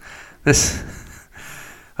winners. This.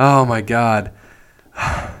 Oh my God.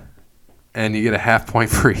 And you get a half point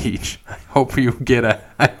for each. I hope you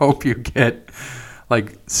get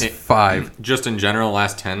like 5. Just in general,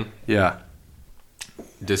 last 10. Yeah.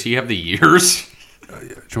 Does he have the years?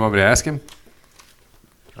 Do you want me to ask him?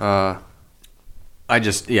 Because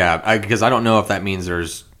I don't know if that means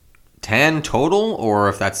there's 10 total or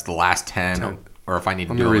if that's the last 10 or if I need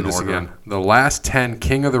to Let me do it read in this order. again. The last 10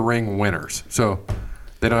 King of the Ring winners. So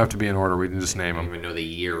they don't have to be in order. We can just name I don't them. even know the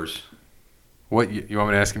years. What you want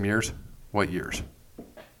me to ask him years? What years?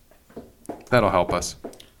 That'll help us.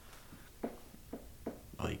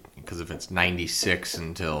 Because if it's 96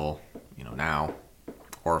 until, now,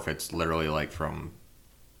 or if it's literally like from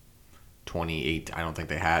 28, I don't think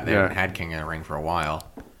they haven't had King of the Ring for a while.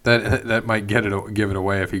 That might give it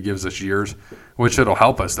away if he gives us years, which it'll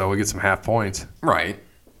help us though. We get some half points Right.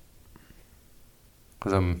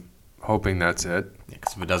 because I'm hoping that's it.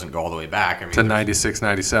 Because if it doesn't go all the way back, To 96,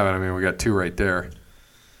 97. I mean, we got 2 right there.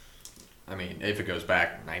 if it goes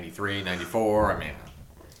back 93, 94,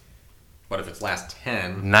 but if it's last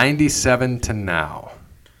 10, 97 to now.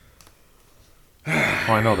 Oh,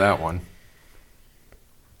 I know that one.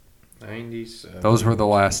 97. Those were the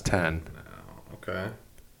last 10. Okay.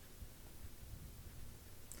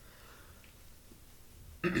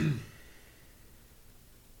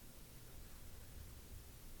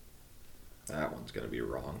 one's going to be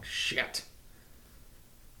wrong. Shit.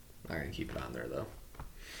 I'm going to keep it on there, though.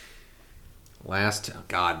 Last, oh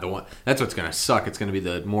God, the one that's what's gonna suck. It's gonna be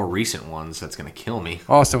the more recent ones that's gonna kill me.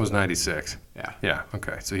 Austin was 96. Yeah, Yeah,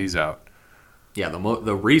 okay, so he's out. yeah.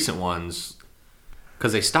 The recent ones,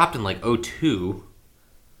 because they stopped in like 02.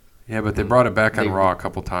 Yeah, but they brought it back on They- Raw a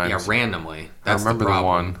couple times. Yeah, randomly. I That's remember the the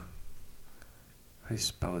problem. one. How do you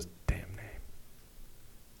spell his damn name?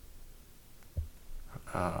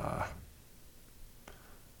 I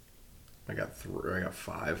got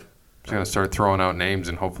 5. I'm just gonna start throwing out names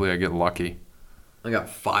and hopefully I get lucky. I got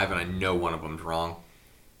 5, and I know one of them's wrong.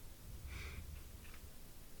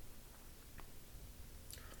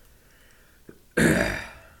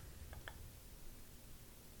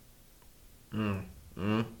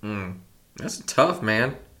 That's tough,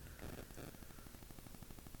 man.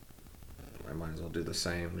 I might as well do the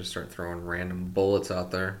same. Just start throwing random bullets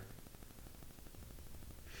out there.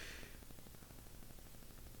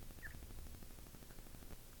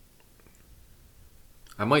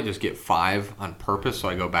 I might just get 5 on purpose so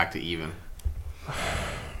I go back to even.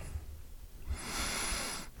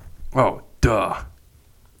 Oh, duh.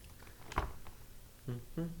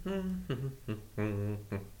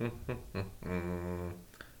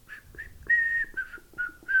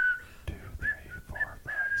 Two, three, 4,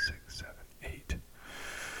 5, 6, 7, 8.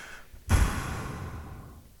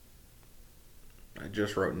 I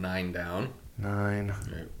just wrote 9 down. 9.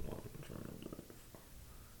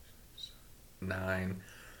 9.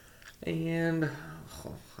 And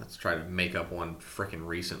let's try to make up one freaking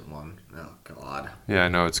recent one. Oh, God. Yeah, I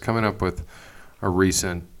know. It's coming up with a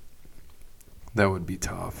recent. That would be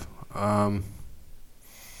tough.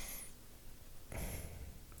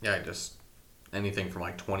 Yeah, just anything from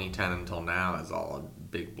like 2010 until now is all a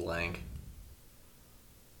big blank.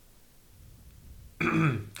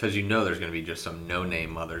 Because you know there's going to be just some no-name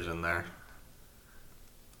mothers in there.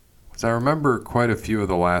 So I remember quite a few of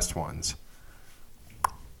the last ones.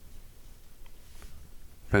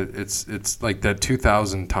 But it's like that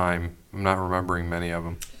 2000 time. I'm not remembering many of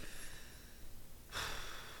them.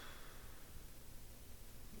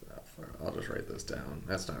 I'll just write this down.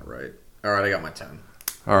 That's not right. All right, I got my 10.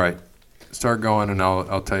 All right. Start going and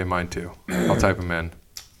I'll tell you mine too. I'll type them in.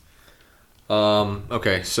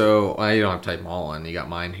 Okay, so you don't have to type them all in. You got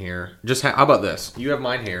mine here. Just how about this? You have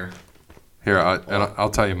mine here. Here,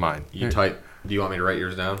 I'll tell you mine. You Here. type. Do you want me to write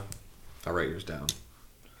yours down? I'll write yours down.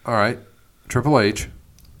 All right. Triple H,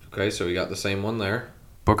 Okay, so we got the same one there.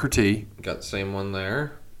 Booker T, Got the same one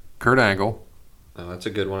there. Kurt Angle, Oh, that's a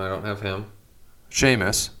good one. I don't have him.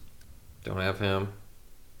 Sheamus, Don't have him.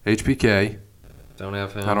 HBK. Don't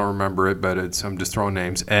have him. I don't remember it, but I'm just throwing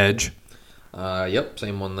names. Edge, Yep,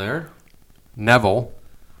 same one there. Neville,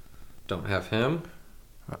 Don't have him.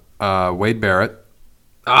 Wade Barrett.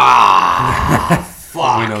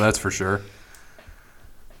 Fuck. We know that's for sure.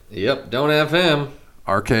 Yep, don't have him.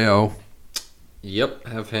 RKO Yep,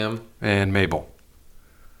 have him. and Mabel.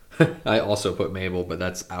 I also put Mabel, but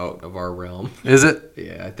that's out of our realm. Is it?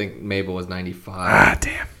 Yeah, I think Mabel was 95. Ah,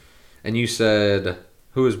 damn. And you said,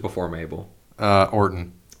 who was before Mabel?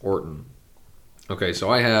 Orton. Orton. Okay,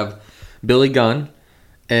 so I have Billy Gunn,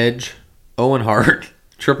 Edge, Owen Hart,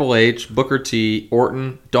 Triple H, Booker T,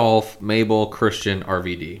 Orton, Dolph, Mabel, Christian,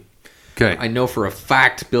 RVD. Okay. I know for a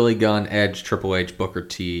fact Billy Gunn, Edge, Triple H, Booker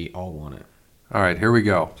T all won it. All right, here we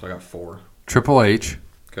go. So I got 4. Triple H,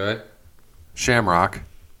 Okay. Shamrock.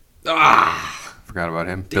 Ah! Forgot about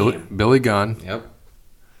him. Damn. Billy Gunn, Yep.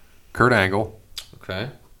 Kurt Angle. Okay.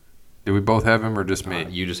 Did we both have him or just me?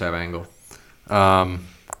 You just have Angle.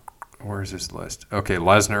 Where's this list? Okay,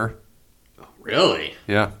 Lesnar. Really?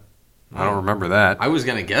 Yeah. I don't remember that. I was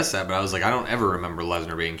going to guess that, but I was like, I don't ever remember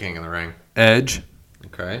Lesnar being king in the ring. Edge.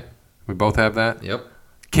 Okay. We both have that. Yep.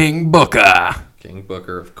 King Booker. King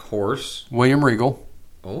Booker, of course. William Regal.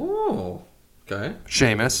 Oh. Okay.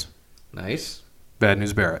 Sheamus. Nice. Bad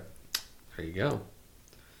News Barrett. There you go.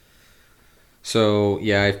 So,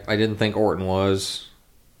 yeah, I didn't think Orton was.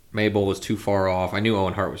 Mabel was too far off. I knew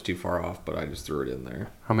Owen Hart was too far off, but I just threw it in there.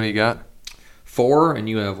 How many you got? 4, and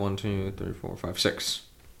you have 1, 2, 3, 4, 5, 6.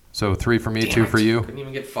 So 3 for me, Damn 2 it. for you. Couldn't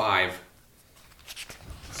even get 5.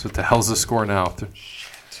 So what the hell's the score now?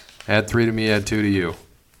 Add 3 to me, add 2 to you.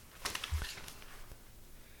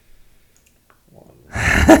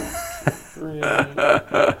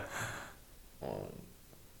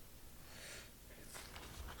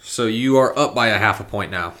 So you are up by a half a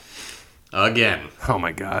point now. Again. Oh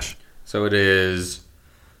my gosh. So it is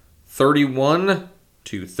 31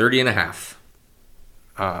 to 30 and a half.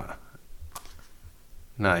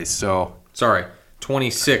 Nice. So Sorry,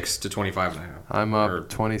 26 to 25 and a half. I'm up Or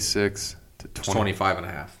 26 to 20. 25 and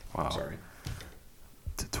a half. Wow. Sorry.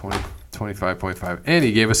 25.5. And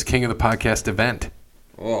he gave us King of the Podcast event.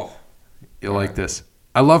 Oh, You'll like this.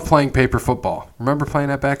 I love playing paper football. Remember playing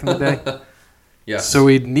that back in the day? yes. So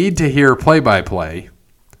we'd need to hear play-by-play,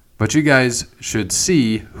 but you guys should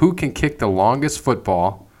see who can kick the longest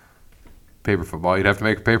football. Paper football. You'd have to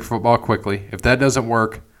make a paper football quickly. If that doesn't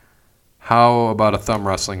work, how about a thumb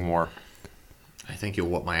wrestling war? I think you'll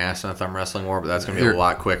whoop my ass in a thumb wrestling war, but that's going to be Here. a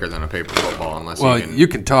lot quicker than a paper football unless Well, you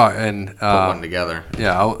can talk and put one together.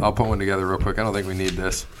 yeah, I'll put one together real quick. I don't think we need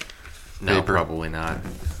this. No, paper. probably not.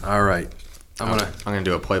 All right, I'm gonna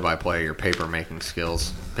do a play-by-play of your paper making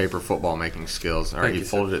skills, paper football making skills. All right, Thank you you,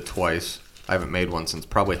 folded it twice. I haven't made one since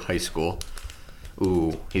probably high school.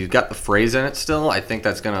 Ooh, he's got the phrase in it still. I think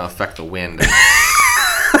that's gonna affect the wind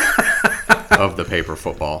of the paper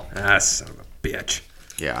football. Ah, son of a bitch.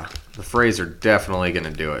 Yeah, the phrase are definitely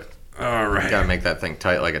gonna do it. All right. Gotta make that thing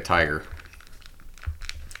tight like a tiger.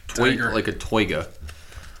 Tiger. Like a toiga.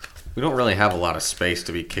 We don't really have a lot of space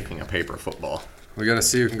to be kicking a paper football. We got to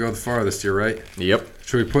see who can go the farthest here, right? Yep.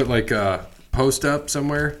 Should we put like a post up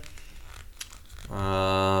somewhere?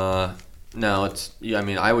 No, it's. Yeah, I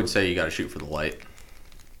mean, I would say you got to shoot for the light.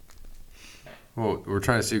 Well, we're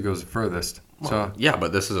trying to see who goes the furthest. So, Yeah,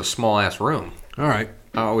 but this is a small ass room. all right.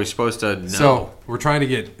 How are we supposed to know? So we're trying to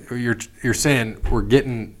get. You're saying we're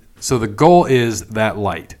getting. So the goal is that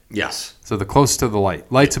light. Yes. So the closest to the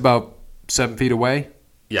light. Light's about 7 feet away.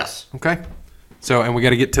 Yes. Okay. So and we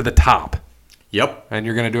got to get to the top. Yep. And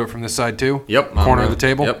you're going to do it from this side too. Yep. Corner of the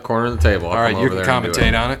table. Yep. Corner of the table. All right. You can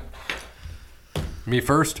commentate on it. Me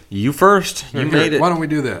first. You first. You Here, made it. Why don't we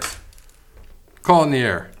do this? Call in the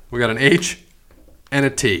air. We got an H and a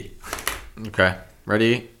T. Okay.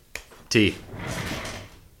 Ready? T.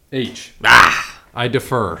 H. Ah. I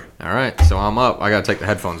defer. All right. So I'm up. I gotta take the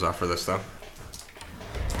headphones off for this though.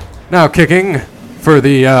 Now kicking for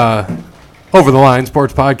the Over the Line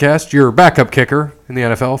Sports Podcast, your backup kicker in the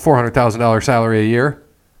NFL, $400,000 salary a year,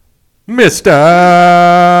 Mr.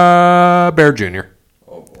 Bear Jr.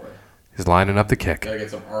 Oh boy. He's lining up the kick. Gotta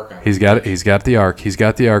get some arc on. He's got it. He's got the arc. He's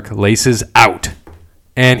got the arc. Laces out,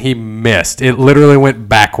 and he missed. It literally went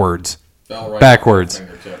backwards. Fell right Backwards. off my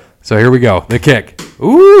fingertip. So here we go. The kick.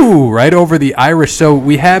 Ooh, right over the iris. So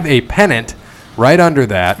we have a pennant right under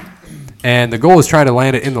that. And the goal is trying to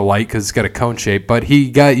land it in the light because it's got a cone shape. But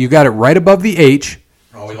you got it right above the H.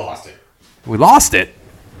 Oh, we lost it. We lost it.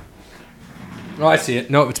 Oh, I see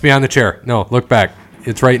it. No, it's behind the chair. No, look back.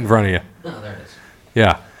 It's right in front of you. Oh, there it is.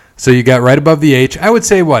 Yeah. So you got right above the H. I would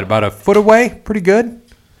say, what, about a foot away? Pretty good?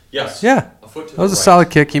 Yes. Yeah. A foot to That was the a right. solid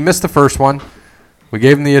kick. He missed the first one. We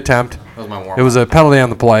gave him the attempt. That was my warm. It was a penalty on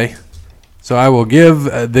the play. So I will give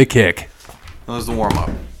the kick. That was the warm up.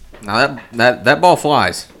 Now that ball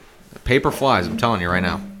flies. The paper flies. I'm telling you right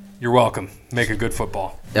now. You're welcome. Make a good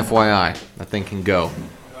football. FYI, that thing can go.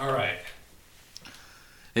 All right.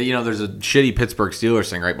 You know, there's a shitty Pittsburgh Steelers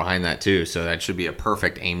thing right behind that too, so that should be a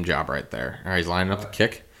perfect aim job right there. All right, he's lining up the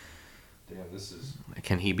kick. Damn, this is...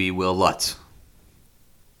 Can he be Will Lutz?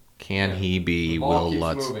 Can he be Will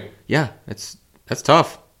Lutz? Moving. Yeah, that's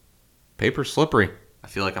tough. Paper's slippery. I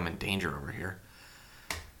feel like I'm in danger over here.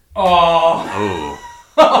 Oh.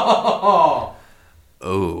 Oh.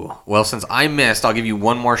 Oh. Well, since I missed, I'll give you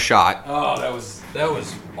one more shot. Oh, that was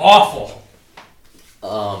awful.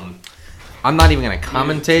 I'm not even going to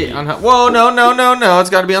commentate on how... Whoa, no. It's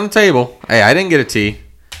got to be on the table. Hey, I didn't get a T.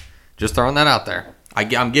 Just throwing that out there.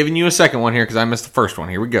 I'm giving you a second one here because I missed the first one.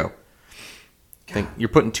 Here we go. Think you're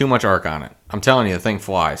putting too much arc on it. I'm telling you, the thing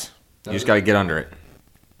flies. You just got to get under it.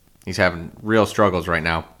 He's having real struggles right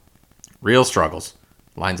now. Real struggles.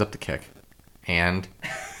 Lines up the kick. And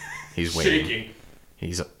he's waiting.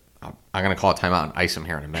 Shaking. I'm going to call a timeout and ice him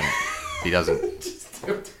here in a minute. If he doesn't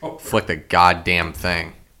flick the goddamn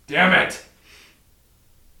thing. Damn it.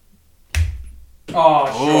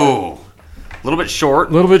 Oh, Ooh. A little bit short.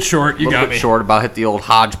 a little bit short. You A little got bit me. short. About hit the old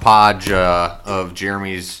hodgepodge of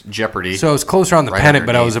Jeremy's Jeopardy. So I was closer on the Right pennant,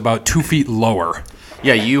 but I underneath. was about 2 feet lower.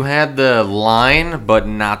 Yeah, you had the line, but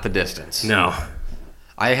not the distance. No.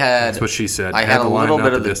 I had. That's what she said. I Had had the a line, little not bit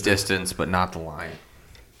the of the distance. distance, but not the line.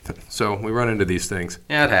 So we run into these things.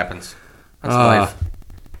 Yeah, it happens. That's life.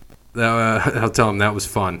 I'll tell him that was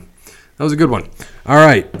fun. That was a good one. All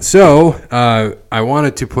right. So I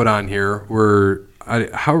wanted to put on here,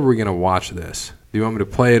 how are we going to watch this? Do you want me to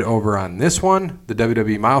play it over on this one, the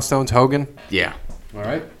WWE Milestones, Hogan? Yeah. All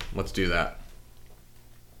right. Let's do that.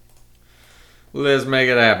 Let's make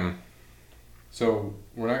it happen. So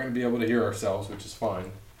we're not going to be able to hear ourselves, which is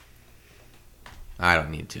fine. I don't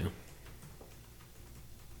need to.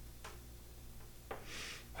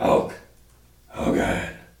 Hulk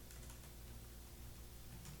Hogan.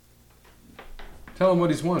 Tell Tell him what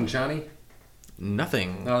he's won, Johnny.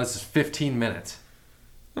 Nothing. No, this is 15 minutes.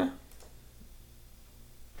 About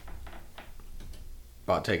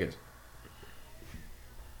take it.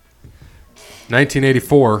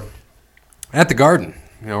 1984 at the Garden,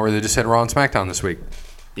 where they just had Raw and SmackDown this week.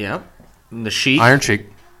 Yeah. And the Sheik Iron Sheik.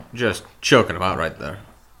 just choking him out right there.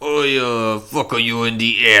 Oh, yeah, fuck you in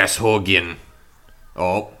the ass, Hogan.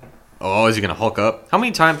 Oh, is he going to hook up? How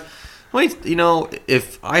many times?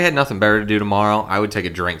 If I had nothing better to do tomorrow, I would take a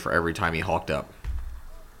drink for every time he hulked up.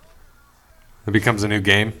 It becomes a new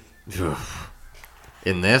game.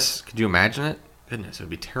 In this, could you imagine it? Goodness, it would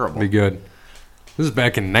be terrible. Be good. This is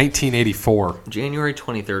back in 1984. January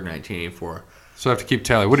 23rd, 1984. So I have to keep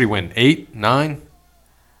tally. What did he win? 8? 9?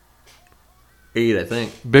 8, I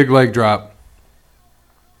think. Big leg drop.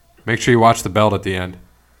 Make sure you watch the belt at the end.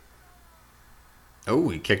 Oh,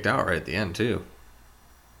 he kicked out right at the end, too.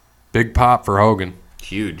 Big pop for Hogan.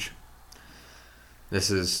 Huge. This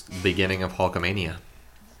is the beginning of Hulkamania.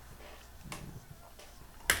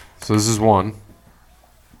 So this is one.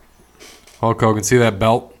 Hulk Hogan, see that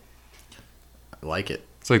belt? I like it.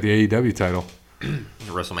 It's like the AEW title.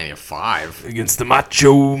 WrestleMania 5. Against the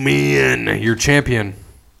Macho Man, your champion.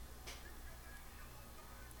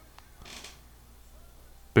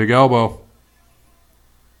 Big elbow.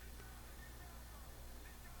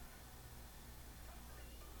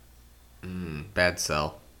 Bad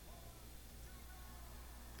sell.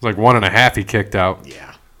 It's like 1.5 he kicked out.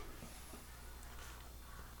 Yeah.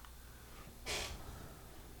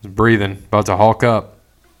 He's breathing. About to Hulk up.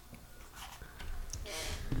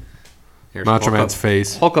 Here's Macho Hulk Man's up.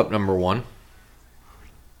 face. Hulk up number 1.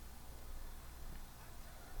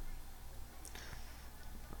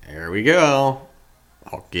 There we go.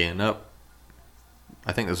 Hulking up.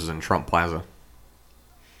 I think this was in Trump Plaza.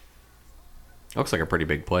 Looks like a pretty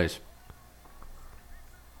big place.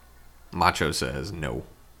 Macho says no.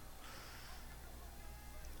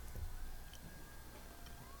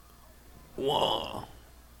 One,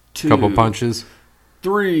 two, Couple punches.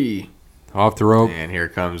 3. Off the rope. And here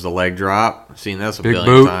comes the leg drop. I've seen this a Big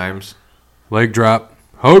billion boot. times. Leg drop.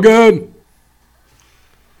 Hogan!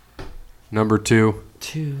 Number 2.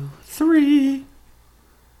 2, 3.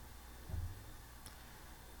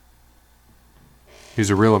 He's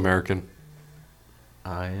a real American.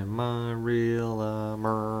 I am a real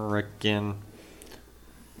American.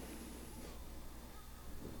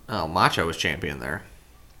 Oh, Macho was champion there.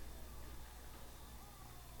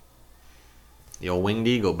 The old Winged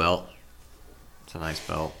Eagle belt. It's a nice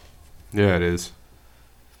belt. Yeah, it is.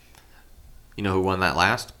 You know who won that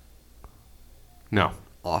last? No.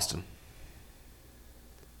 Austin.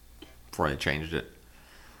 Before they changed it.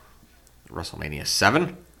 WrestleMania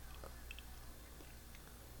 7.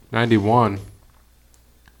 91.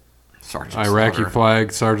 Sergeant Iraqi Slaughter.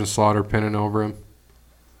 flag. Sergeant Slaughter pinning over him.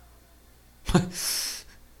 Does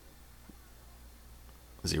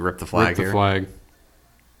he rip the flag Rip the here? flag.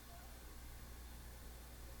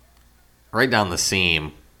 Right down the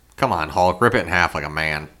seam. Come on, Hulk. Rip it in half like a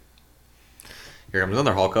man. Here comes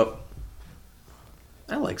another Hulk up.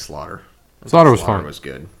 I like Slaughter. Slaughter was fun. was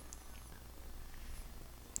good.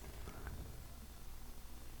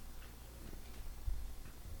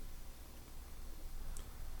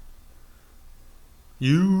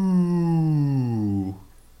 You.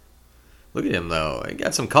 Look at him, though. He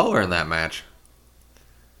got some color in that match.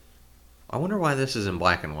 I wonder why this is in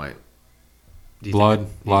black and white. Do you Blood.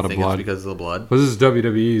 think A lot of think it's blood. because of the blood? But this is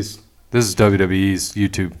WWE's. This is WWE's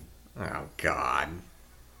YouTube. Oh, God.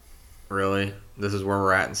 Really? This is where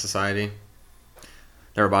we're at in society?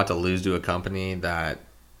 They're about to lose to a company that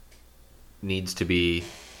needs to be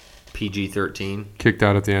PG-13. Kicked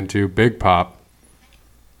out at the end, too. Big pop.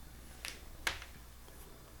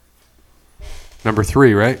 Number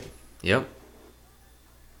 3, right? Yep.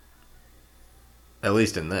 At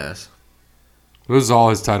least in this. This is all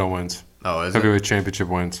his title wins. Oh, is it? Heavyweight championship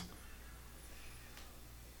wins.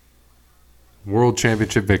 World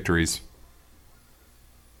championship victories.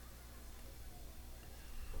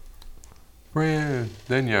 Friend,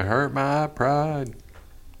 then you hurt my pride.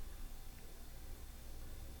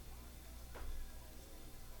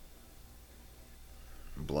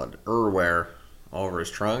 Blood everywhere. All over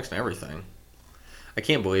his trunks and everything. I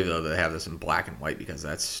can't believe, though, that they have this in black and white because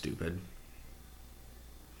that's stupid.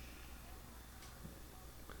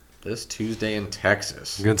 This Tuesday in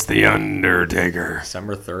Texas. Against The Undertaker.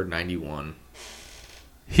 December 3rd, 91.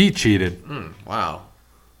 He cheated. Wow.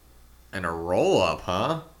 And a roll-up,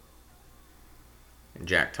 huh? And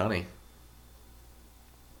Jack Tunney.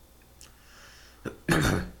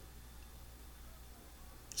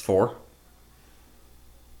 It's 4.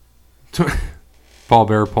 Paul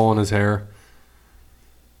Bear pulling his hair.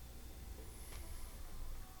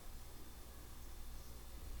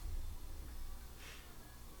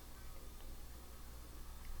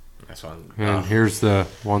 This one. And here's the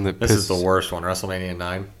one that This is pissed. the worst one. WrestleMania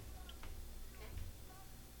 9.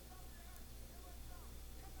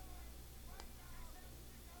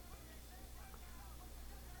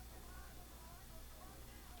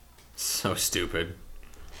 So stupid.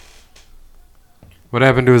 What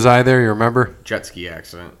happened to his eye there? You remember? Jet ski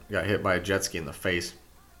accident. Got hit by a jet ski in the face.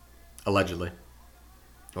 Allegedly.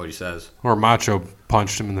 What he says. Or Macho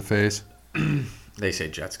punched him in the face. They say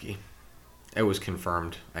jet ski. It was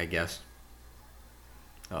confirmed, I guess.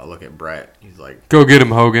 Oh, look at Brett. He's like, Go get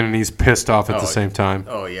him, Hogan, and he's pissed off at Oh, the same time.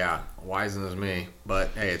 oh yeah, why isn't this me? But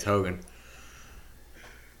hey, it's Hogan.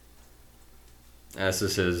 This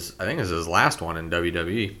is his. I think this is his last one in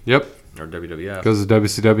WWE Yep. or WWF. Goes to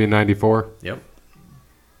WCW in 94. Yep.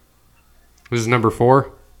 This is number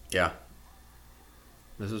 4. Yeah.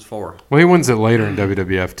 This is 4. Well, he wins it later in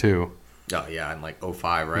WWF, too. Oh yeah, in like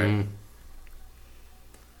 05, right? Mm.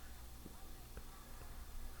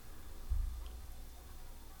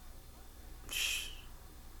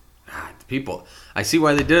 The people. I see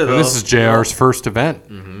why they did it. And Though. this is JR's first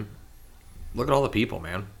event. Look at all the people,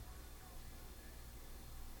 man.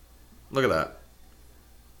 Look at that.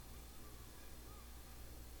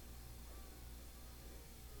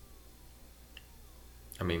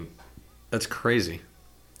 I mean, that's crazy.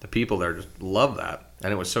 The people there just love that.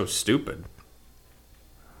 And it was so stupid.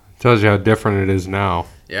 Tells you how different it is now.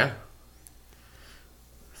 Yeah.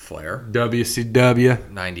 Flair. WCW.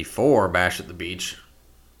 94, Bash at the Beach.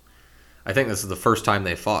 I think this is the first time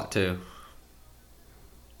they fought, too.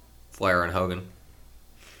 Flair and Hogan.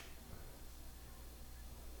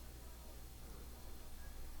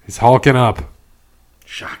 He's hulking up.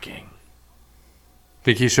 Shocking.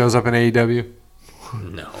 Think he shows up in AEW?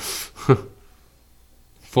 No.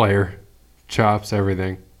 Flair. Chops,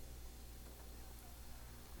 everything.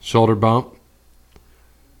 Shoulder bump.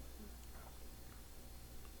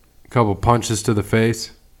 Couple punches to the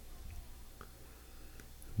face.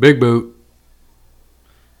 Big boot.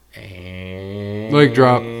 And Leg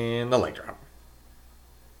drop. And the leg drop.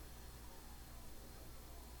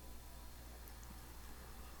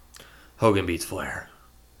 Hogan beats Flair.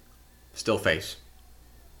 Still face.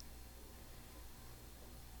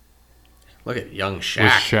 Look at young With Shaq.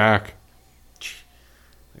 Shaq.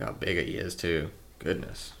 Look how big he is, too.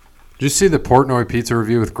 Goodness. Did you see the Portnoy pizza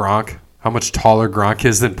review with Gronk? How much taller Gronk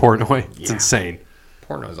is than Portnoy? It's Yeah. insane.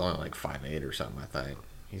 Portnoy's only like 5'8" or something, I think.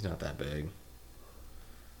 He's not that big.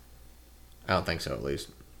 I don't think so, at least.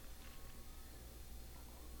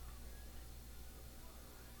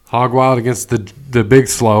 Hog Wild against the Big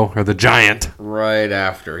Slow, or the Giant. Right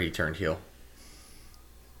after he turned heel.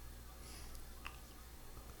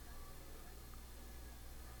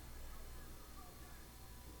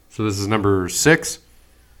 So this is number 6?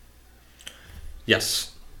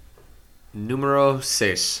 Yes. Numero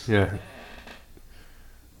 6. Yeah.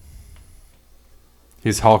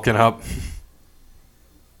 He's hulking up.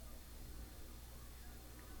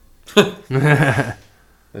 The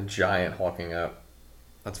Giant hulking up.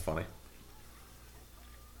 That's funny.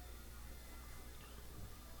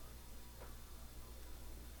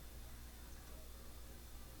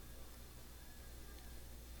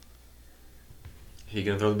 He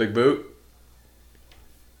gonna throw the big boot?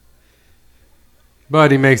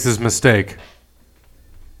 But he makes his mistake.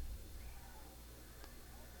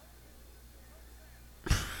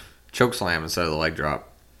 Choke slam instead of the leg drop.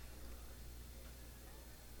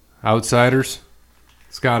 Outsiders.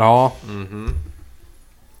 Scott Hall. Mm-hmm.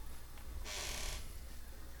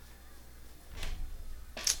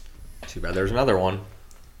 Too bad there's another one.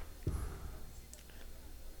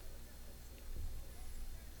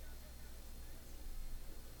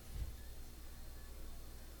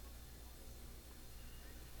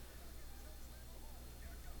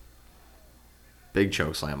 Big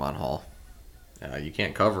choke slam on Hall. You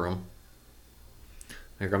can't cover him.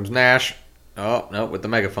 Here comes Nash. Oh, no, with the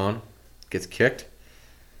megaphone. Gets kicked.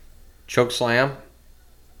 Choke slam.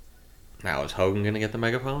 Now is Hogan going to get the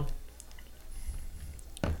megaphone?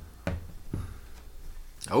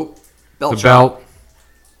 Oh, belt The shot. belt.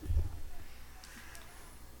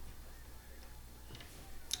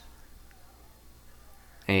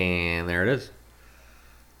 And there it is.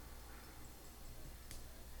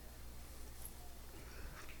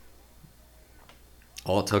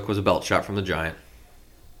 All it took was a belt shot from the Giant.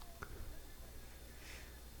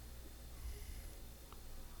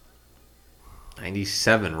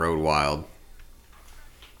 '97 Road Wild.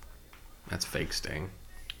 That's fake Sting.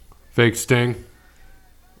 Fake Sting.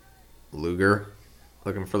 Luger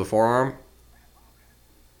looking for the forearm.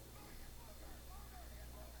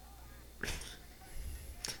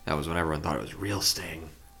 That was when everyone thought it was real Sting.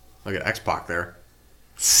 Look at X-Pac there.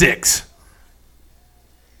 6.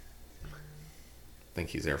 I think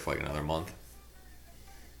he's there for like another month.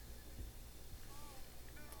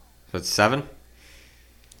 So it's 7.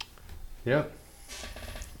 Yep.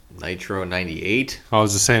 Nitro 98. I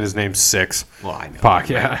was just saying his name's 6. Well, I know. Pac,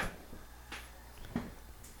 yeah.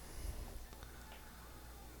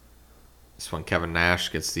 This one, Kevin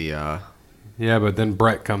Nash gets the. Yeah, but then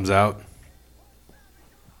Brett comes out.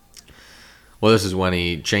 Well, this is when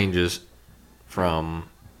he changes from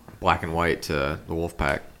Black and White to the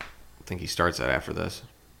Wolfpack. I think he starts that after this.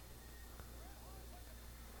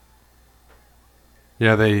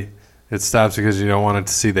 Yeah, it stops because you don't want it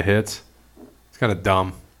to see the hits. It's kind of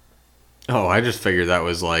dumb. Oh, I just figured that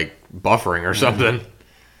was like buffering or something.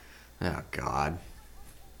 Oh, God.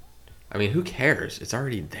 I mean, who cares? It's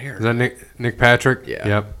already there. Is that Nick Patrick? Yeah.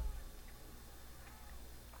 Yep.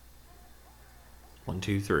 1,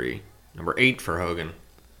 2, 3. Number 8 for Hogan.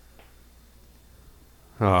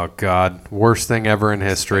 Oh, God. Worst thing ever in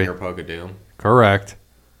history. Finger poke of doom. Correct.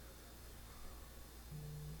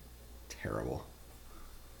 Terrible.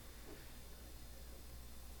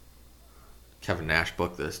 Kevin Nash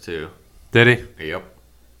booked this too. Did he? Yep.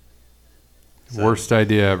 Worst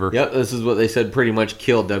idea ever. Yep, this is what they said pretty much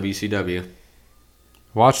killed WCW.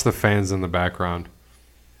 Watch the fans in the background.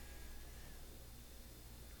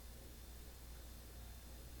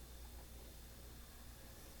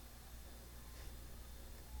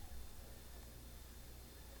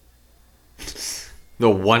 The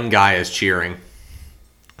one guy is cheering.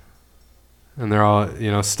 And they're all,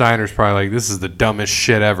 Steiner's probably like, this is the dumbest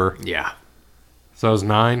shit ever. Yeah. So that was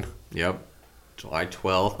 9. Yep. July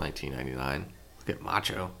 12th, 1999. Look at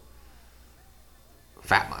Macho.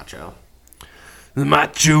 Fat Macho. The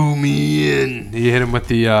Macho Man. He hit him with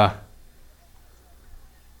the,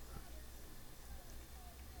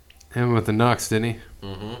 Nux, didn't he?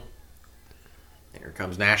 Mm-hmm. Here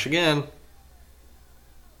comes Nash again.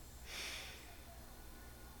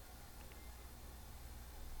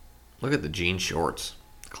 Look at the jean shorts.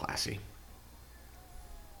 Classy.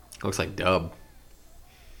 Looks like Dub.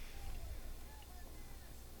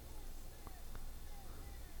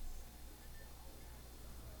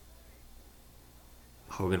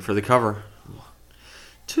 Hogan for the cover. 1,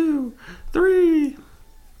 2, 3.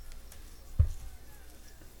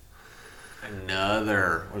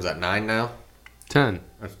 Another. What is that, 9 now? 10.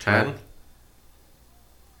 That's 10?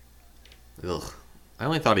 Ugh. I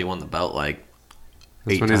only thought he won the belt like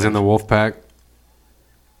That's 8 when he's in times. the Wolfpack.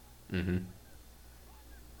 Mm-hmm.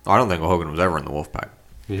 I don't think Hogan was ever in the Wolfpack.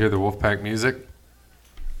 You hear the Wolfpack music?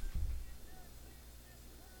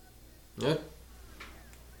 Yeah.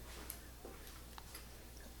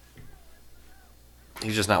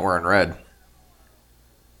 He's just not wearing red.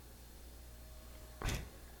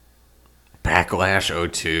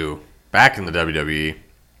 Backlash 02. Back in the WWE.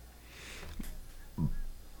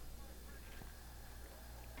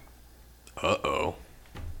 Uh-oh.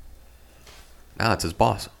 Now it's his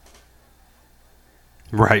boss.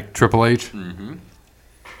 Right, Triple H. Mm-hmm.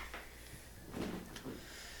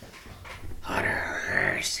 Hunter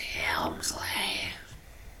Hearst Helmsley.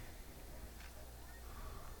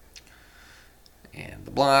 And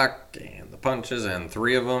the block, and the punches, and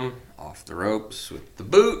 3 of them off the ropes with the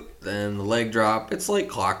boot, then the leg drop. It's like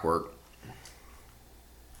clockwork.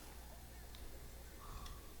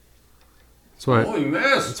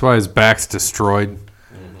 That's why his back's destroyed.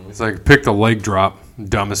 It's like, pick the leg drop.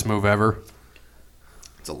 Dumbest move ever.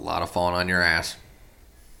 It's a lot of falling on your ass.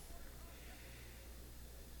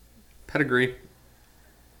 Pedigree.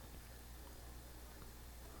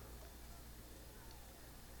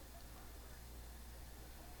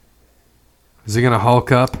 Is he going to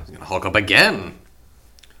Hulk up? He's gonna Hulk up again.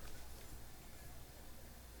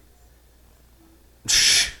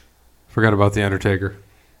 Forgot about The Undertaker.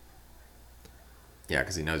 Yeah,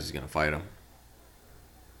 because he knows he's gonna fight him.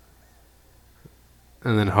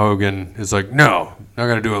 And then Hogan is like, no, not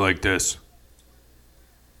going to do it like this.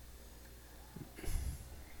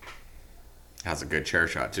 Has a good chair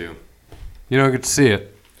shot too. You don't get to see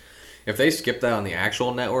it. If they skip that on the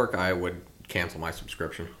actual network, I would cancel my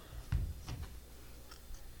subscription.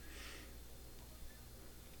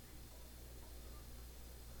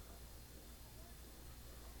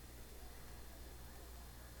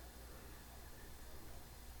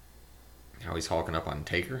 How he's hawking up on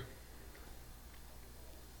Taker.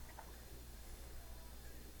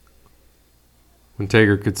 When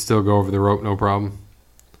Taker could still go over the rope, no problem.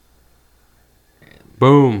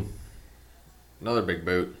 Boom. Another big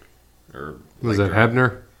boot. Or Was leg that drop.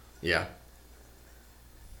 Hebner? Yeah.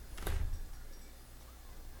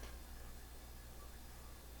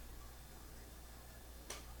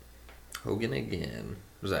 Hogan again.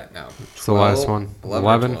 What was that now? It's the last one.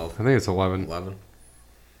 11. 11? I think it's 11. 11.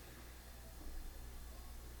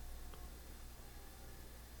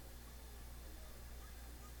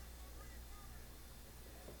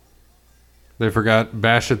 They forgot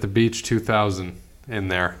Bash at the Beach 2000 in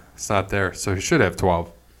there. It's not there, so he should have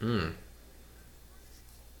 12.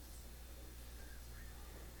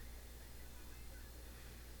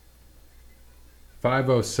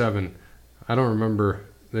 507. I don't remember.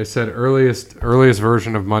 They said earliest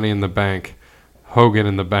version of Money in the Bank. Hogan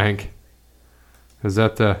in the bank. Is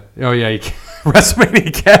that the... Oh, yeah.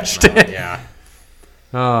 WrestleMania cashed in. Yeah.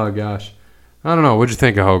 Oh, gosh. I don't know. What'd you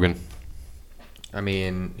think of Hogan? I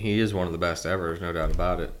mean, he is one of the best ever. There's no doubt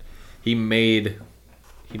about it. He made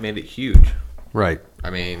it huge. Right. I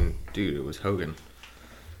mean, dude, it was Hogan.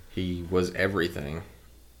 He was everything.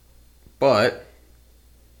 But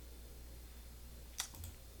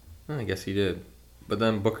I guess he did. But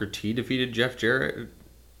then Booker T defeated Jeff Jarrett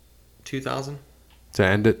 2000. To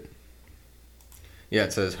end it? Yeah,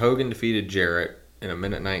 it says Hogan defeated Jarrett in a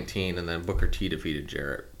minute 19, and then Booker T defeated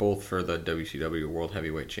Jarrett, both for the WCW World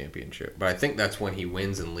Heavyweight Championship. But I think that's when he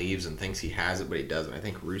wins and leaves and thinks he has it, but he doesn't. I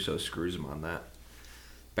think Russo screws him on that.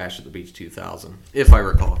 Bash at the Beach 2000, if I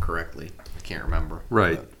recall correctly. I can't remember.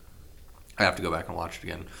 Right. But I have to go back and watch it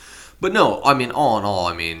again. But no, I mean, all in all,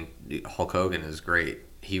 I mean, Hulk Hogan is great.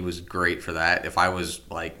 He was great for that. If I was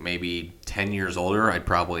like maybe 10 years older, I'd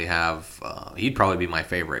probably have, he'd probably be my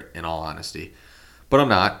favorite in all honesty. But I'm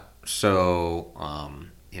not. So,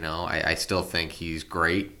 I still think he's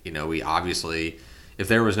great. We obviously, if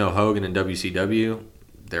there was no Hogan in WCW,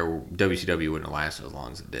 WCW wouldn't have lasted as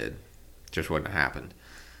long as it did. Just wouldn't have happened.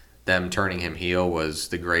 Them turning him heel was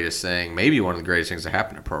the greatest thing, maybe one of the greatest things that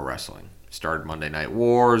happened to pro wrestling. Started Monday Night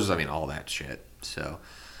Wars, I mean, all that shit. So,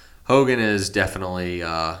 Hogan is definitely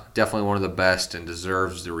one of the best and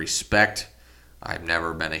deserves the respect. I've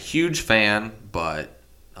never been a huge fan, but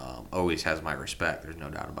always has my respect. There's no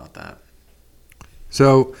doubt about that.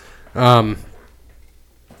 So, what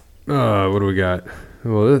do we got?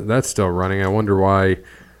 Well, that's still running. I wonder why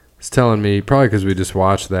it's telling me, probably because we just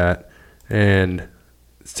watched that, and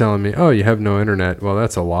it's telling me, oh, you have no internet. Well,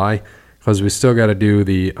 that's a lie, because we still got to do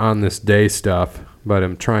the on this day stuff, but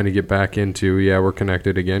I'm trying to get back into, yeah, we're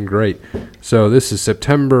connected again. Great. So this is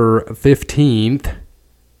September 15th.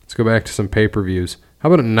 Let's go back to some pay-per-views. How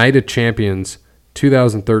about a Night of Champions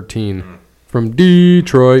 2013 from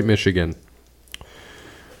Detroit, Michigan?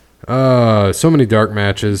 So many dark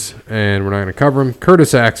matches, and we're not going to cover them.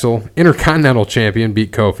 Curtis Axel, Intercontinental Champion,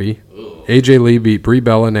 beat Kofi. AJ Lee beat Brie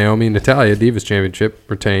Bella, Naomi, Natalia, Divas Championship,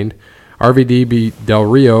 retained. RVD beat Del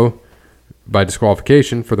Rio by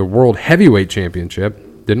disqualification for the World Heavyweight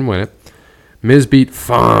Championship. Didn't win it. Miz beat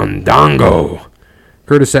Fandango.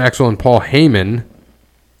 Curtis Axel and Paul Heyman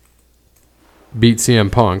beat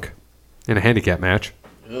CM Punk in a handicap match.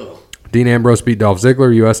 Dean Ambrose beat Dolph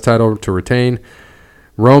Ziggler, U.S. title to retain.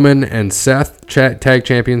 Roman and Seth, tag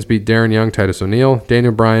champions, beat Darren Young, Titus O'Neil.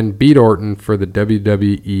 Daniel Bryan beat Orton for the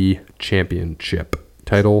WWE Championship.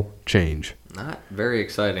 Title change. Not very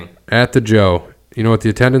exciting. At the Joe. You know what the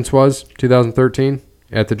attendance was, 2013?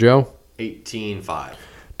 At the Joe? 18-5.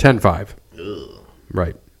 10-5.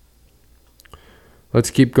 Right.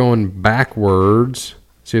 Let's keep going backwards.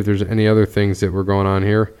 See if there's any other things that were going on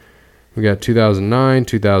here. We got 2009,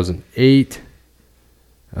 2008.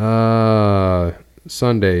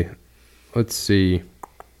 Sunday. Let's see.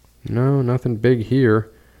 No, nothing big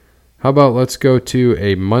here. How about let's go to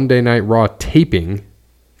a Monday Night Raw taping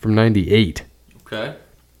from 98 Okay.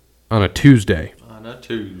 on a Tuesday. On a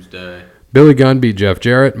Tuesday. Billy Gunn beat Jeff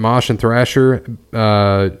Jarrett. Mosh and Thrasher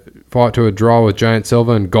fought to a draw with Giant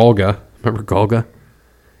Silva and Golga. Remember Golga?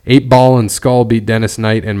 8-Ball and Skull beat Dennis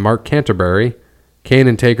Knight and Mark Canterbury. Kane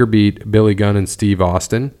and Taker beat Billy Gunn and Steve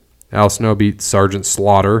Austin. Al Snow beat Sergeant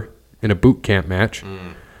Slaughter in a boot camp match.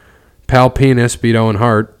 Pal Penis beat Owen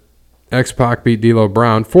Hart. X-Pac beat D'Lo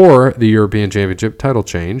Brown for the European Championship title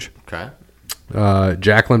change. Okay.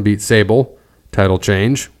 Jacqueline beat Sable, title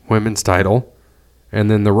change, women's title. And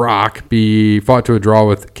then The Rock fought to a draw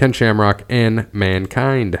with Ken Shamrock and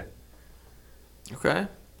Mankind. Okay.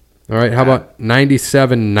 All right, how about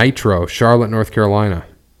 97 Nitro, Charlotte, North Carolina?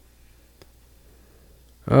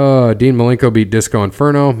 Dean Malenko beat Disco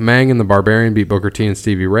Inferno. Mang and the Barbarian beat Booker T and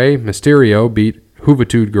Stevie Ray. Mysterio beat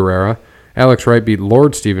Juventud Guerrera. Alex Wright beat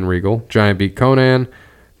Lord Steven Regal. Giant beat Conan.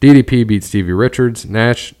 DDP beat Stevie Richards.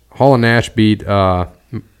 Hall and Nash beat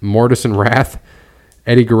Mortis and Wrath.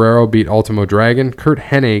 Eddie Guerrero beat Ultimo Dragon. Kurt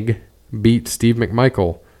Hennig beat Steve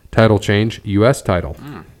McMichael. Title change, U.S. title.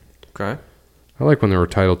 Okay. I like when there were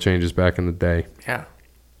title changes back in the day. Yeah.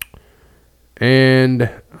 And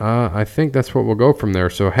I think that's what we'll go from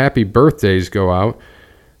there. So happy birthdays go out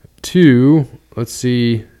to, let's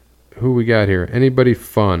see who we got here. Anybody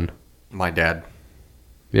fun? My dad.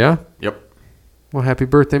 Yeah? Yep. Well, happy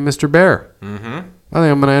birthday, Mr. Bear. Mm-hmm. I think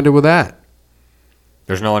I'm going to end it with that.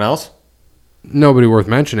 There's no one else? Nobody worth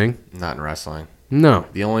mentioning. Not in wrestling. No.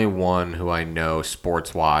 The only one who I know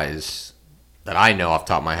sports-wise that I know off the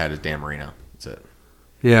top of my head is Dan Marino. That's it.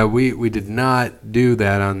 Yeah, we did not do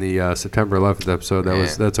that on the September 11th episode.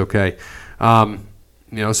 That's okay.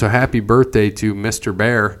 So happy birthday to Mr.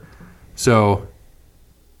 Bear. So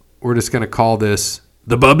we're just going to call this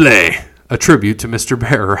the Bubbly, a tribute to Mr.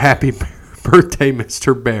 Bear, or happy birthday,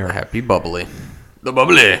 Mr. Bear. Happy bubbly. The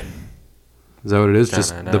bubbly. Is that what it is?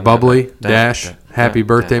 Just the Bubbly dash happy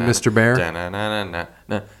birthday, Mr. Bear?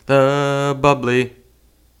 The bubbly.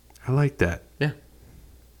 I like that. Yeah.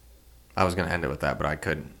 I was going to end it with that, but I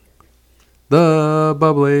couldn't. The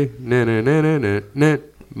Bubbly.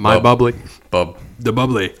 My Bub. Bubbly. Bub. The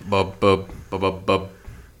Bubbly. Bub.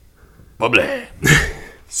 Bubbly.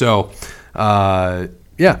 So,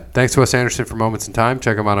 thanks to Wes Anderson for Moments in Time.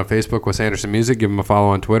 Check him out on Facebook, Wes Anderson Music. Give him a follow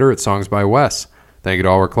on Twitter at Songs by Wes. Thank you to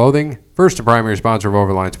All Wear Clothing, first and primary sponsor of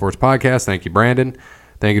Overline Sports Podcast. Thank you, Brandon.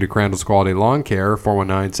 Thank you to Crandall's Quality Lawn Care,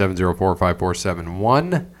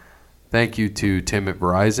 419-704-5471. Thank you to Tim at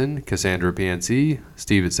Verizon, Cassandra at PNC,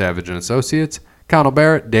 Steve at Savage & Associates, Connell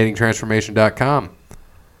Barrett, datingtransformation.com.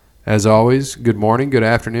 As always, good morning, good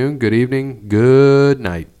afternoon, good evening, good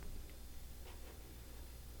night.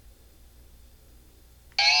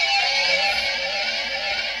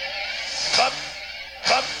 Bub,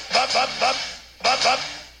 bub, bub, bub, bub, bub, bub,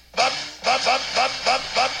 bub, bub, bub, bub.